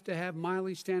don't have to have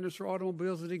mileage standards for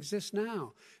automobiles that exist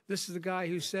now. This is the guy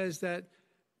who says that,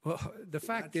 well, the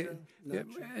fact that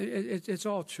it's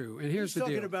all true. And here's the deal.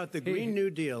 He's talking about the Green New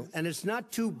Deal, and it's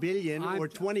not $2 billion or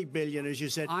 $20 billion, as you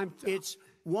said. It's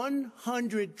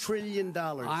 $100 trillion.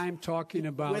 I'm talking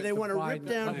about where they want to rip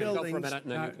down Go for a buildings minute,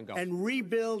 and then you can go. and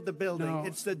rebuild the building. No,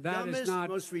 It's the that is dumbest, not-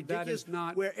 most that is ridiculous,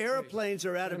 not- where airplanes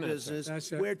are out of minute, sir. business,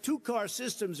 That's where two-car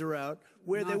systems are out,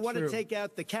 where they Not want to true. take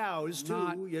out the cows, too.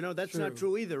 Not That's true. not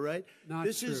true either, right? Not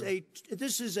this is true.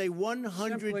 this is a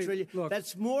 $100 Simply, trillion. look,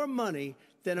 That's more money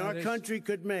than our is- country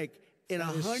could make in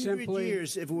that is 100 simply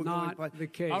years if we're not going. the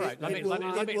case. All right, let It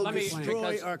will me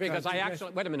destroy our because I country.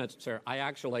 actually wait a minute, sir. I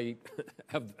actually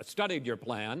have studied your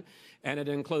plan, and it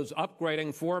includes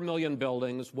upgrading 4 million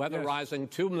buildings, weatherizing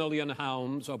 2 million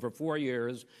homes over 4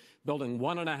 years, building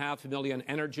 1.5 million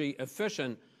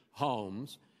energy-efficient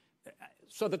homes.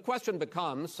 So the question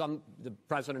becomes: the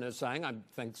president is saying, I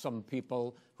think some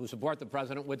people who support the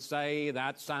president would say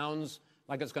that sounds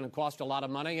like it's going to cost a lot of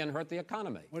money and hurt the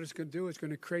economy. What it's going to do is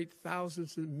going to create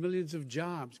thousands and millions of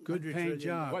jobs, good-paying trillion.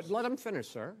 jobs. But let him finish,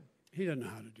 sir. He doesn't know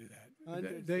how to do that.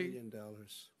 $100 They- billion.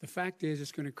 The fact is,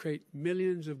 it's going to create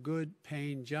millions of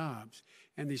good-paying jobs,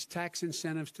 and these tax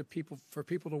incentives to people for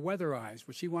people to weatherize,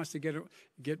 which he wants to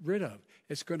get rid of.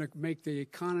 It's going to make the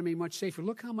economy much safer.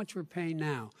 Look how much we're paying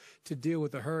now to deal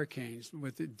with the hurricanes.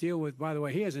 By the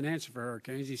way, he has an answer for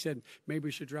hurricanes. He said maybe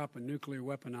we should drop a nuclear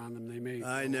weapon on them. They may.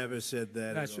 I never said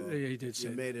that That's at all. he did say.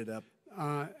 You made it up.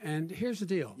 And here's the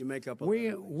deal. You make up a we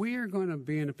lot of we are going to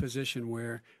be in a position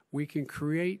where we can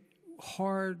create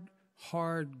hard,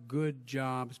 good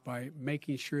jobs by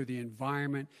making sure the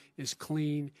environment is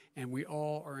clean and we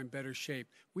all are in better shape.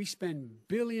 We spend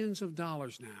billions of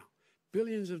dollars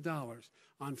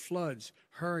on floods,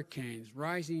 hurricanes,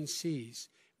 rising seas.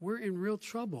 We're in real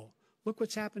trouble. Look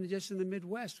what's happened just in the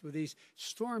Midwest with these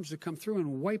storms that come through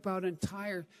and wipe out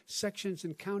entire sections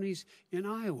and counties in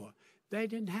Iowa. That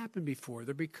didn't happen before.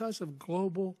 They're because of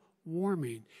global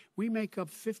warming. We make up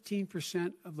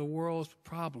 15% of the world's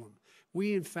problem.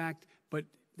 We, in fact, but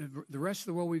the rest of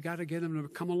the world, we've got to get them to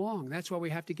come along. That's why we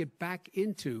have to get back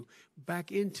into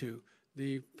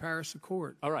the Paris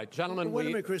Accord. All right, gentlemen. Wait a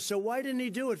minute, Chris. So why didn't he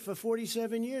do it for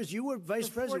 47 years? You were vice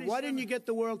president. Why didn't you get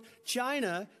the world?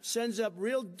 China sends up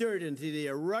real dirt into the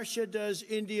air. Russia does.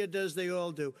 India does. They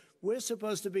all do. We're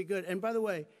supposed to be good. And by the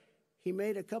way, he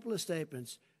made a couple of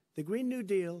statements. The Green New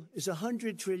Deal is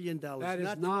 $100 trillion. That is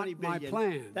not not $20 my billion.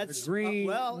 plan. That's the Green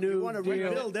well, New you want to Deal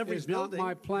rebuild every is building. not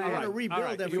my plan. You want to All rebuild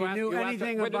right. every. If he knew You have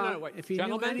anything to- wait, no, about, no, wait. if he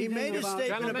Gentlemen, knew He anything made a about, statement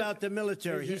Gentlemen. about the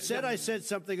military. He said I said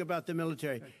something about the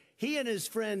military. He and his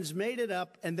friends made it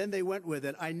up, and then they went with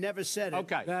it. I never said it.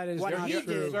 Okay. That is What not he true.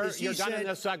 did Sir, is he you're done in said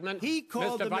this segment. he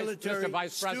called Mr. the military Mr.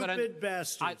 Vice President, stupid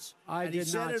bastards. I and he did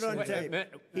said not it on say tape.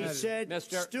 that. He said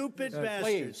Mr. stupid Please,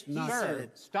 bastards. He not said true.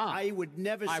 it. Stop. I would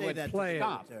never I say would that. to play the it.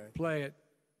 military. Play it.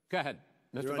 Go ahead.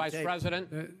 You're Mr. on Vice tape.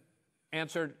 President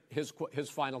answered his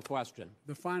final question.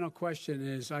 The final question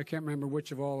is, I can't remember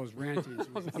which of all his rantings.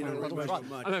 I'm having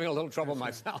a little trouble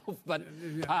myself. But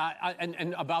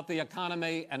and about the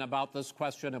economy and about this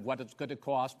question of what it's going to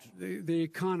cost. The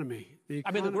economy.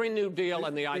 I mean, the Green New Deal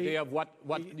and the idea of what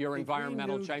your the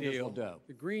environmental Green New changes Deal- will do.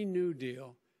 The Green New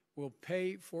Deal will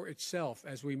pay for itself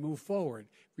as we move forward.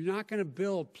 We're not going to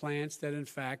build plants that, in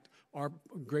fact, are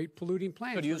great polluting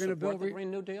plants. So do you We're going to support build the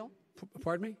Green New Deal?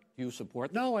 Pardon me? Do you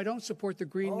support No, I don't support the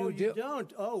Green Oh, New Deal. you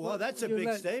don't? Oh, well, that's a You big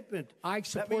let- statement. I That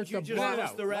support means you the just Biden-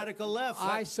 lost the radical left.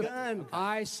 I That's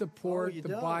done. support you the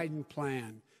don't. Biden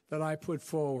plan that I put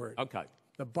forward. Okay.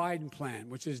 The Biden plan,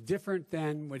 which is different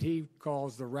than what he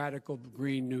calls the radical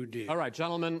Green New Deal. All right,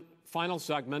 gentlemen, final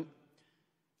segment,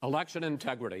 election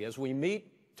integrity. As we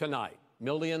meet tonight,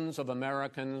 millions of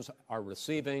Americans are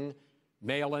receiving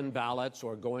mail-in ballots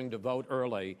or going to vote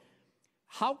early.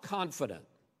 How confident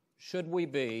should we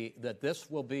be that this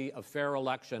will be a fair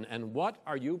election, and what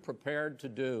are you prepared to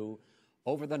do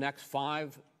over the next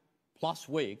 5+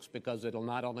 weeks, because it'll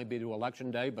not only be to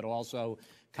Election Day, but also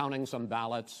counting some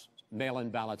ballots, mail-in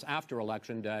ballots after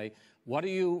Election Day. What are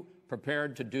you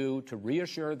prepared to do to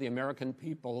reassure the American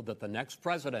people that the next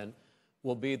president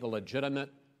will be the legitimate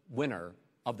winner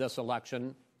of this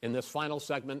election? In this final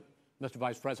segment, Mr.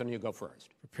 Vice President, you go first.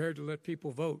 Prepared to let people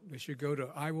vote. They should go to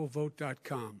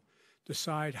iwillvote.com,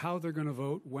 decide how they're going to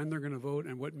vote, when they're going to vote,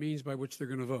 and what means by which they're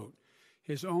going to vote.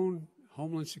 His own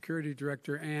Homeland Security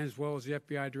Director, and as well as the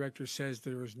FBI Director, says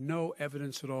there is no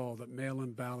evidence at all that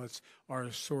mail-in ballots are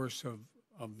a source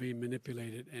of being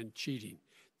manipulated and cheating.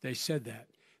 They said that.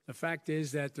 The fact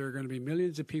is that there are going to be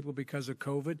millions of people because of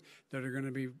COVID that are going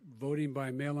to be voting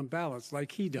by mail-in ballots,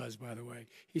 like he does, by the way.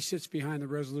 He sits behind the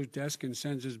Resolute desk and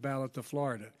sends his ballot to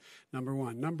Florida, number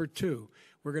one. Number two,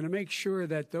 We're going to make sure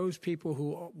that those people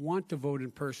who want to vote in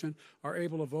person are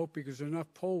able to vote because enough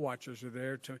poll watchers are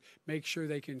there to make sure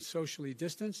they can socially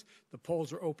distance. The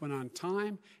polls are open on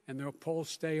time, and the polls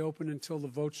stay open until the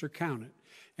votes are counted.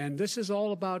 And this is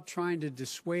all about trying to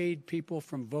dissuade people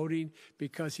from voting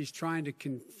because he's trying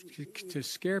to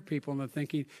scare people into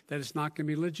thinking that it's not going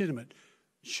to be legitimate.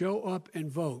 Show up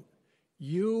and vote.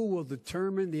 You will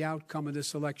determine the outcome of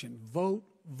this election. Vote,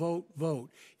 vote, vote.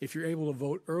 If you're able to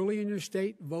vote early in your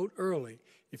state, vote early.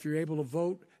 If you're able to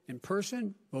vote in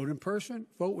person, vote in person.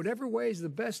 Vote whatever way is the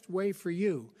best way for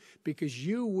you, because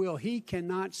he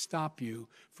cannot stop you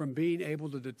from being able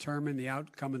to determine the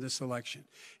outcome of this election.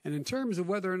 And in terms of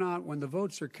whether or not when the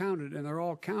votes are counted, and they're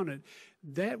all counted,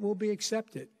 that will be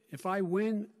accepted. If I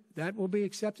win, that will be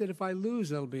accepted. If I lose,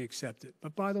 that will be accepted.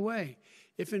 But by the way,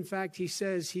 if in fact he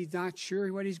says he's not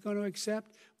sure what he's going to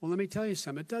accept, well, let me tell you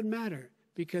something. It doesn't matter,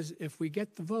 because if we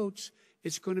get the votes,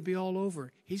 it's going to be all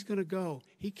over. He's going to go.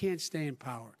 He can't stay in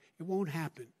power. It won't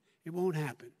happen. It won't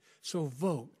happen. So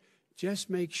vote.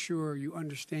 Just make sure you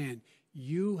understand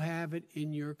you have it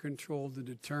in your control to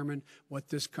determine what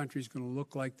this country is going to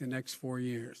look like the next 4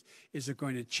 years. Is it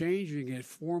going to change, or are you going to get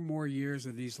 4 more years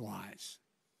of these lies?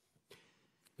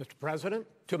 Mr. President,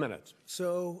 2 minutes.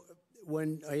 So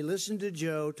when I listened to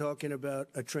Joe talking about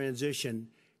a transition,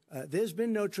 there's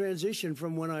been no transition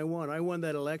from when I won. I won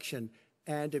that election.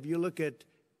 And if you look at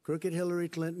crooked Hillary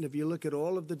Clinton, if you look at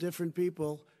all of the different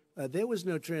people, there was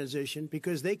no transition,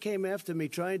 because they came after me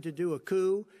trying to do a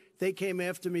coup. They came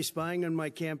after me spying on my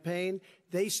campaign.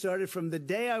 They started from the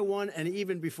day I won, and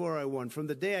even before I won, from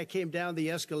the day I came down the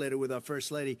escalator with our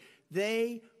First Lady.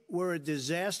 They were a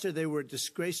disaster. They were a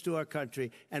disgrace to our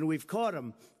country. And we've caught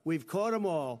them. We've caught them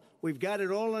all. We've got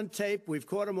it all on tape. We've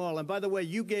caught them all. And by the way,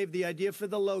 you gave the idea for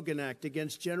the Logan Act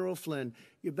against General Flynn.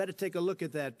 You better take a look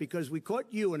at that, because we caught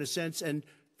you in a sense. And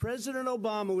President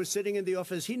Obama was sitting in the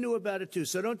office. He knew about it, too.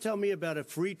 So don't tell me about a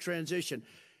free transition.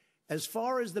 As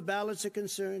far as the ballots are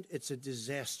concerned, it's a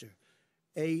disaster.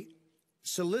 A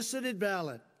solicited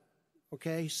ballot,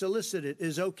 okay, solicited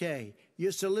is okay.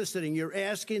 You're soliciting. You're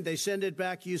asking. They send it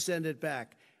back. You send it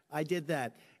back. I did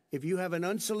that. If you have an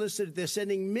unsolicited, they're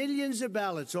sending millions of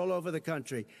ballots all over the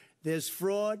country. There's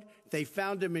fraud. They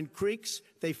found them in creeks.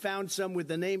 They found some with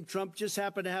the name Trump, just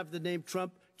happened to have the name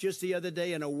Trump just the other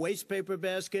day in a waste paper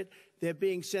basket. They're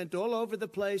being sent all over the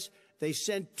place. They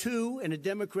sent 2 in a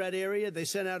Democrat area. They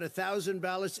sent out 1,000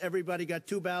 ballots. Everybody got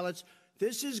 2 ballots.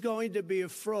 This is going to be a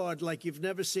fraud like you've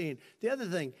never seen. The other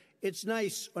thing, it's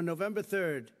nice on November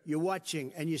 3rd, you're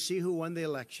watching and you see who won the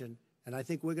election. And I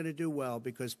think we're going to do well,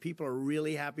 because people are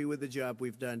really happy with the job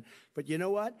we've done. But you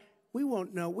know what? We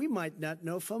won't know. We might not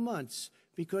know for months,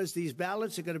 because these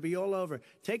ballots are going to be all over.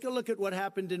 Take a look at what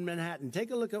happened in Manhattan. Take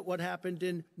a look at what happened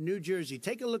in New Jersey.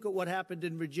 Take a look at what happened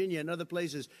in Virginia and other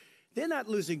places. They're not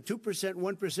losing 2%,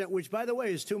 1%, which, by the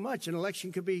way, is too much. An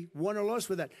election could be won or lost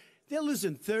with that. They're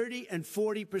losing 30 and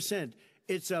 40%.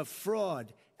 It's a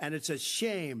fraud, and it's a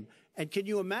shame. And can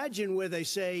you imagine where they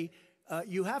say,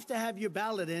 you have to have your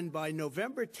ballot in by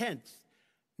November 10th.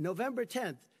 November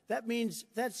 10th. That means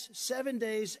that's 7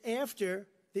 days after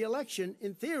the election,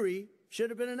 in theory, should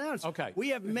have been announced. Okay. We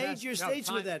have major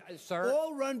states with that. Sir,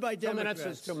 all run by Democrats. 2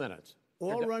 minutes is 2 minutes.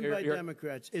 All run by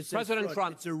Democrats. It's President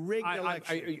Trump, it's a rigged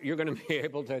election. You're going to be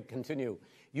able to continue.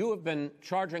 You have been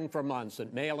charging for months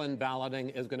that mail-in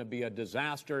balloting is going to be a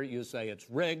disaster. You say it's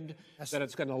rigged, that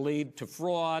it's going to lead to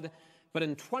fraud. But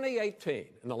in 2018,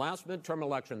 in the last midterm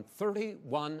election,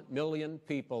 31 million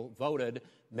people voted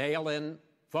mail-in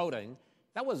voting.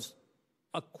 That was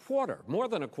a quarter, more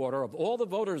than a quarter, of all the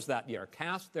voters that year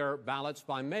cast their ballots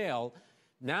by mail.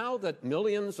 Now that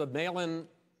millions of mail-in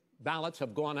ballots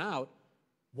have gone out,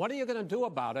 what are you going to do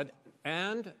about it?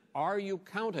 And are you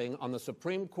counting on the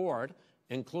Supreme Court,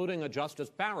 including a Justice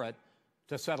Barrett,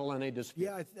 to settle any dispute?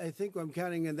 Yeah, I think I'm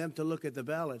counting on them to look at the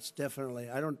ballots, definitely.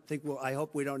 I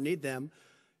hope we don't need them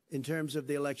in terms of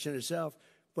the election itself.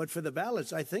 But for the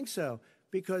ballots, I think so,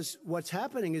 because what's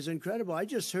happening is incredible. I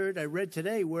read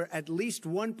today, where at least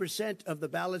 1% of the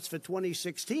ballots for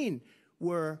 2016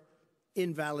 were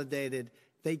invalidated.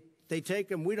 They take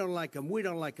them. We don't like them. We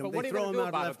don't like them. But what are you going to do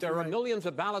about it? There are millions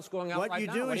of ballots going out right now. What you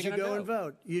do is you go and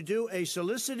vote. You do a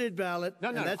solicited ballot,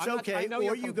 and that's okay,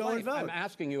 or you go and vote. I'm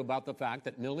asking you about the fact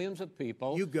that millions of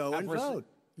people... You go and vote.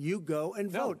 You go and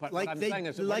vote. But like what I'm they, saying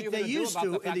is, like they used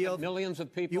to in the old... Millions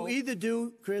of people... You either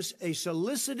do, Chris, a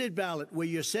solicited ballot where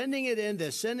you're sending it in,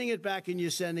 they're sending it back, and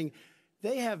you're sending...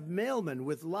 They have mailmen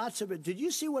with lots of it. Did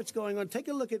you see what's going on? Take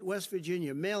a look at West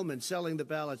Virginia, mailmen selling the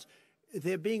ballots.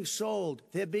 They're being sold.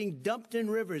 They're being dumped in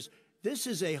rivers. This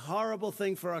is a horrible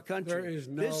thing for our country. There is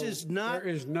no. This is not.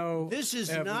 There is no. This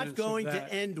is evidence not of going that.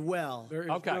 to end well. There is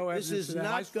Okay. no This evidence is of that.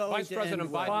 not going Vice to President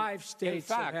end well. Biden- 5 states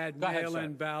fact, have had go ahead,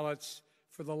 mail-in sir. ballots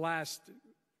for the last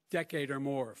decade or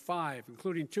more. 5,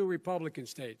 including 2 Republican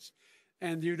states.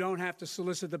 And you don't have to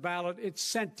solicit the ballot. It's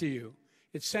sent to you.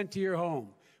 It's sent to your home.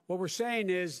 What we're saying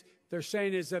is, they're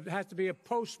saying is that it has to be a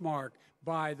postmark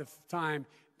by the time,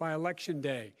 by Election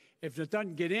Day. If it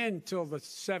doesn't get in till the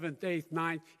 7th, 8th,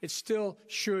 9th, it still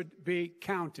should be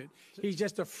counted. He's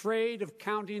just afraid of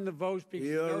counting the votes because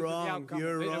he knows You're what the wrong. outcome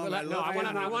You're is. wrong. No, I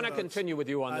want to votes. continue with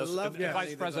you on I this, love Vice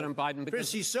counting the President votes. Biden.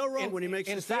 Chris, he's so wrong when he makes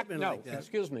a fact, statement no, like that.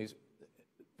 excuse me,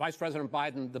 Vice President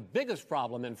Biden, the biggest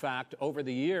problem, in fact, over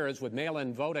the years with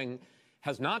mail-in voting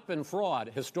has not been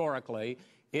fraud historically.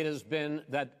 It has been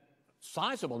that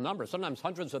sizable numbers, sometimes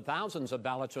hundreds of thousands of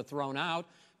ballots are thrown out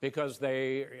because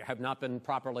they have not been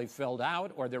properly filled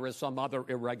out, or there is some other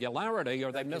irregularity,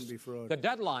 or they missed the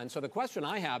deadline. So the question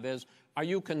I have is, are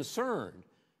you concerned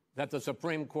that the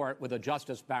Supreme Court, with a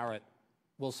Justice Barrett,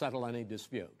 will settle any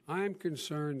dispute? I'm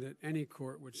concerned that any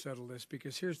court would settle this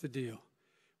because here's the deal.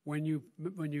 When you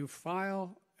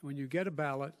get a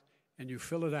ballot and you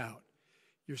fill it out,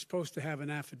 you're supposed to have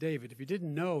an affidavit. If you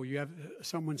didn't know, you have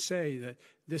someone say that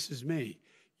this is me.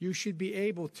 You should be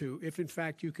able to, if in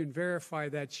fact you can verify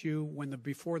that's you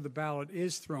before the ballot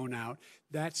is thrown out,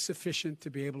 that's sufficient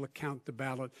to be able to count the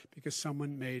ballot because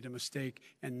someone made a mistake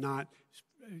and not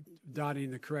dotting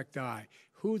the correct I.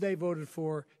 Who they voted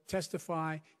for,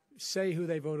 testify, say who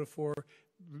they voted for,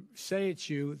 say it's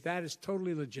you. That is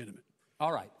totally legitimate.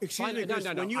 All right. Excuse me, Chris,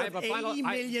 when you have 80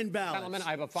 million ballots, Gentlemen,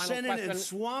 I have a final Senate question. and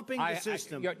swamping the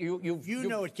system, you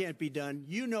know it can't be done.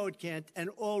 You know it can't, and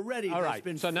already there's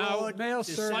been fraud. Mail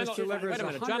service delivers wait a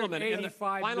minute, gentlemen. And the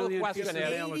final question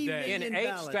is, in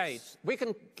 8 states, we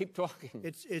can keep talking.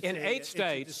 In 8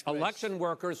 states, election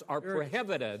workers are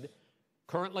prohibited,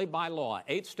 currently by law,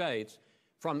 8 states,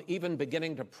 from even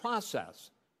beginning to process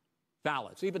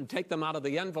ballots, even take them out of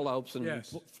the envelopes and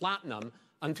flatten them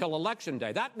until Election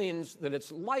Day. That means that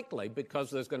it's likely, because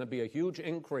there's going to be a huge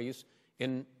increase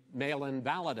in mail-in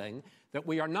balloting, that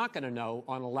we are not going to know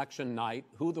on election night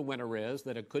who the winner is,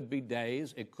 that it could be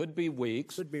days, it could be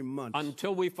weeks. Could be months.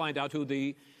 Until we find out who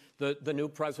the new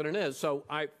president is. So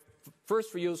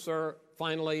first for you, sir,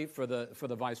 finally for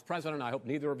the Vice President, I hope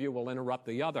neither of you will interrupt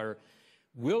the other.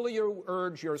 Will you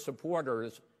urge your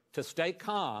supporters to stay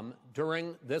calm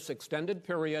during this extended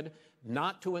period,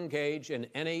 not to engage in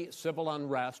any civil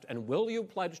unrest? And will you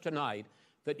pledge tonight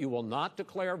that you will not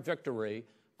declare victory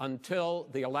until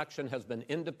the election has been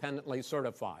independently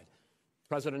certified?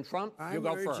 President Trump, you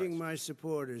go first. I'm urging my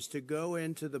supporters to go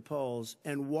into the polls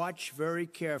and watch very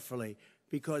carefully,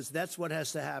 because that's what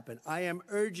has to happen. I am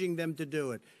urging them to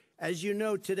do it. As you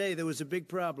know, today there was a big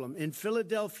problem. In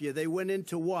Philadelphia, they went in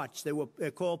to watch. They're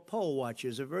called poll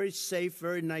watchers, a very safe,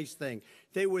 very nice thing.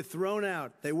 They were thrown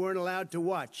out. They weren't allowed to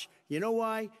watch. You know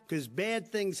why? Because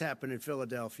bad things happen in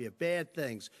Philadelphia, bad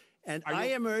things. And I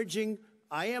am urging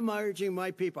my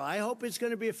people. I hope it's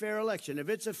going to be a fair election. If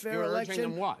it's a fair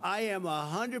election, I am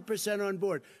 100% on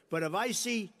board. But if I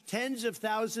see tens of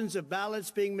thousands of ballots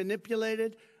being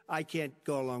manipulated, I can't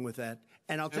go along with that.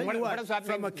 And I'll tell you what, does that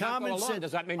from mean, a common sense,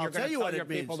 does that mean you're going to tell your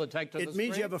people to take to the street? It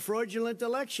means you have a fraudulent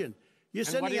election. You're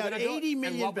sending out 80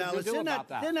 million ballots.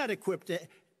 They're not equipped to.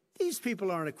 These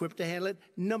people aren't equipped to handle it.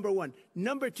 Number one.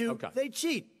 Number two, they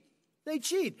cheat. They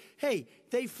cheat. Hey,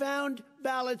 they found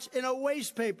ballots in a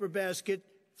waste paper basket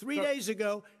 3 days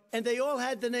ago, and they all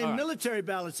had the name military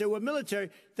ballots. They were military.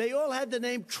 They all had the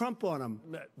name Trump on them.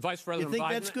 Vice President you think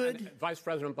Biden, that's good? Vice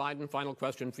President Biden, final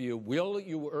question for you. Will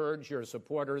you urge your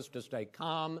supporters to stay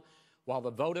calm while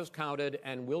the vote is counted,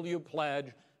 and will you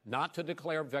pledge not to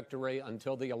declare victory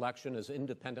until the election is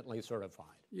independently certified?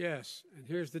 Yes, and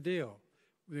here's the deal.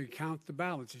 They count the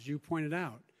ballots, as you pointed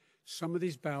out. Some of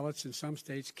these ballots in some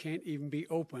states can't even be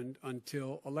opened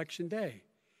until Election Day.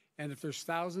 And if there's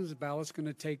thousands of ballots, it's going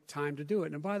to take time to do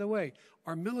it. And by the way,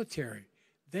 our military,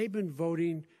 they've been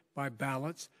voting by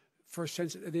ballots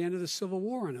since the end of the Civil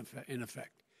War, in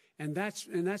effect. And that's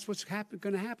what's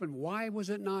going to happen. Why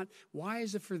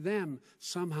is it for them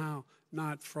somehow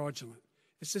not fraudulent?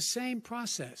 It's the same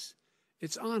process.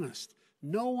 It's honest.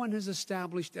 No one has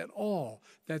established at all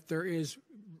that there is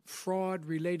fraud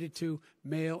related to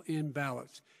mail-in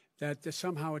ballots, that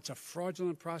somehow it's a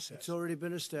fraudulent process. It's already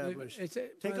been established.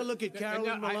 Take a look at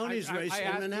Carolyn Maloney's race. I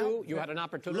asked you had an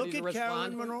opportunity to respond. Look at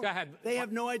Carolyn Maloney. Go ahead. They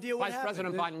have no idea what happened. Vice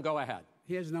President Biden, go ahead.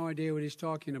 He has no idea what he's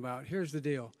talking about. Here's the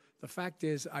deal. The fact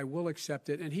is, I will accept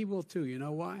it, and he will too. You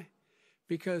know why?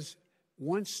 Because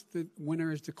once the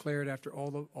winner is declared, after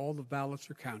all the ballots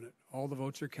are counted, all the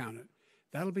votes are counted,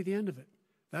 That'll be the end of it.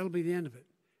 That'll be the end of it.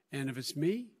 And if it's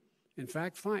me, in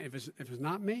fact, fine. If it's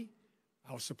not me,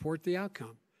 I'll support the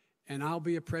outcome. And I'll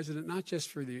be a president not just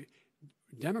for the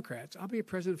Democrats. I'll be a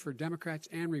president for Democrats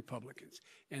and Republicans.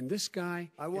 And this guy,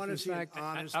 I want to see an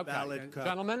honest ballot count.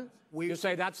 Gentlemen, you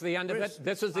say that's the end of it?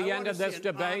 This is the end of this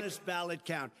debate? Honest ballot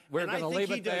count. We're going to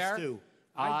leave it there.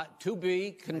 To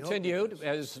be continued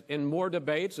as in more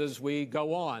debates as we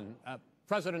go on.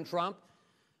 President Trump,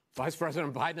 Vice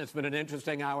President Biden, it's been an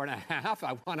interesting hour and a half.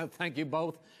 I want to thank you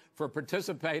both for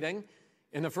participating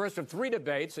in the first of 3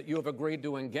 debates that you have agreed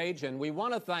to engage in. We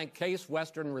want to thank Case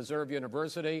Western Reserve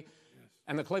University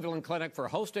and the Cleveland Clinic for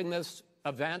hosting this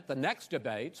event. The next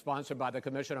debate, sponsored by the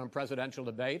Commission on Presidential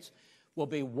Debates, will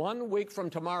be 1 week from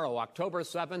tomorrow, October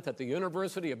 7th, at the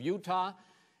University of Utah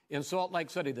in Salt Lake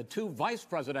City. The 2 vice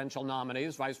presidential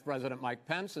nominees, Vice President Mike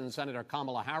Pence and Senator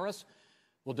Kamala Harris,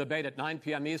 will debate at 9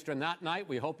 p.m. Eastern that night.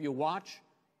 We hope you watch.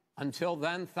 Until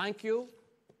then, thank you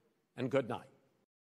and good night.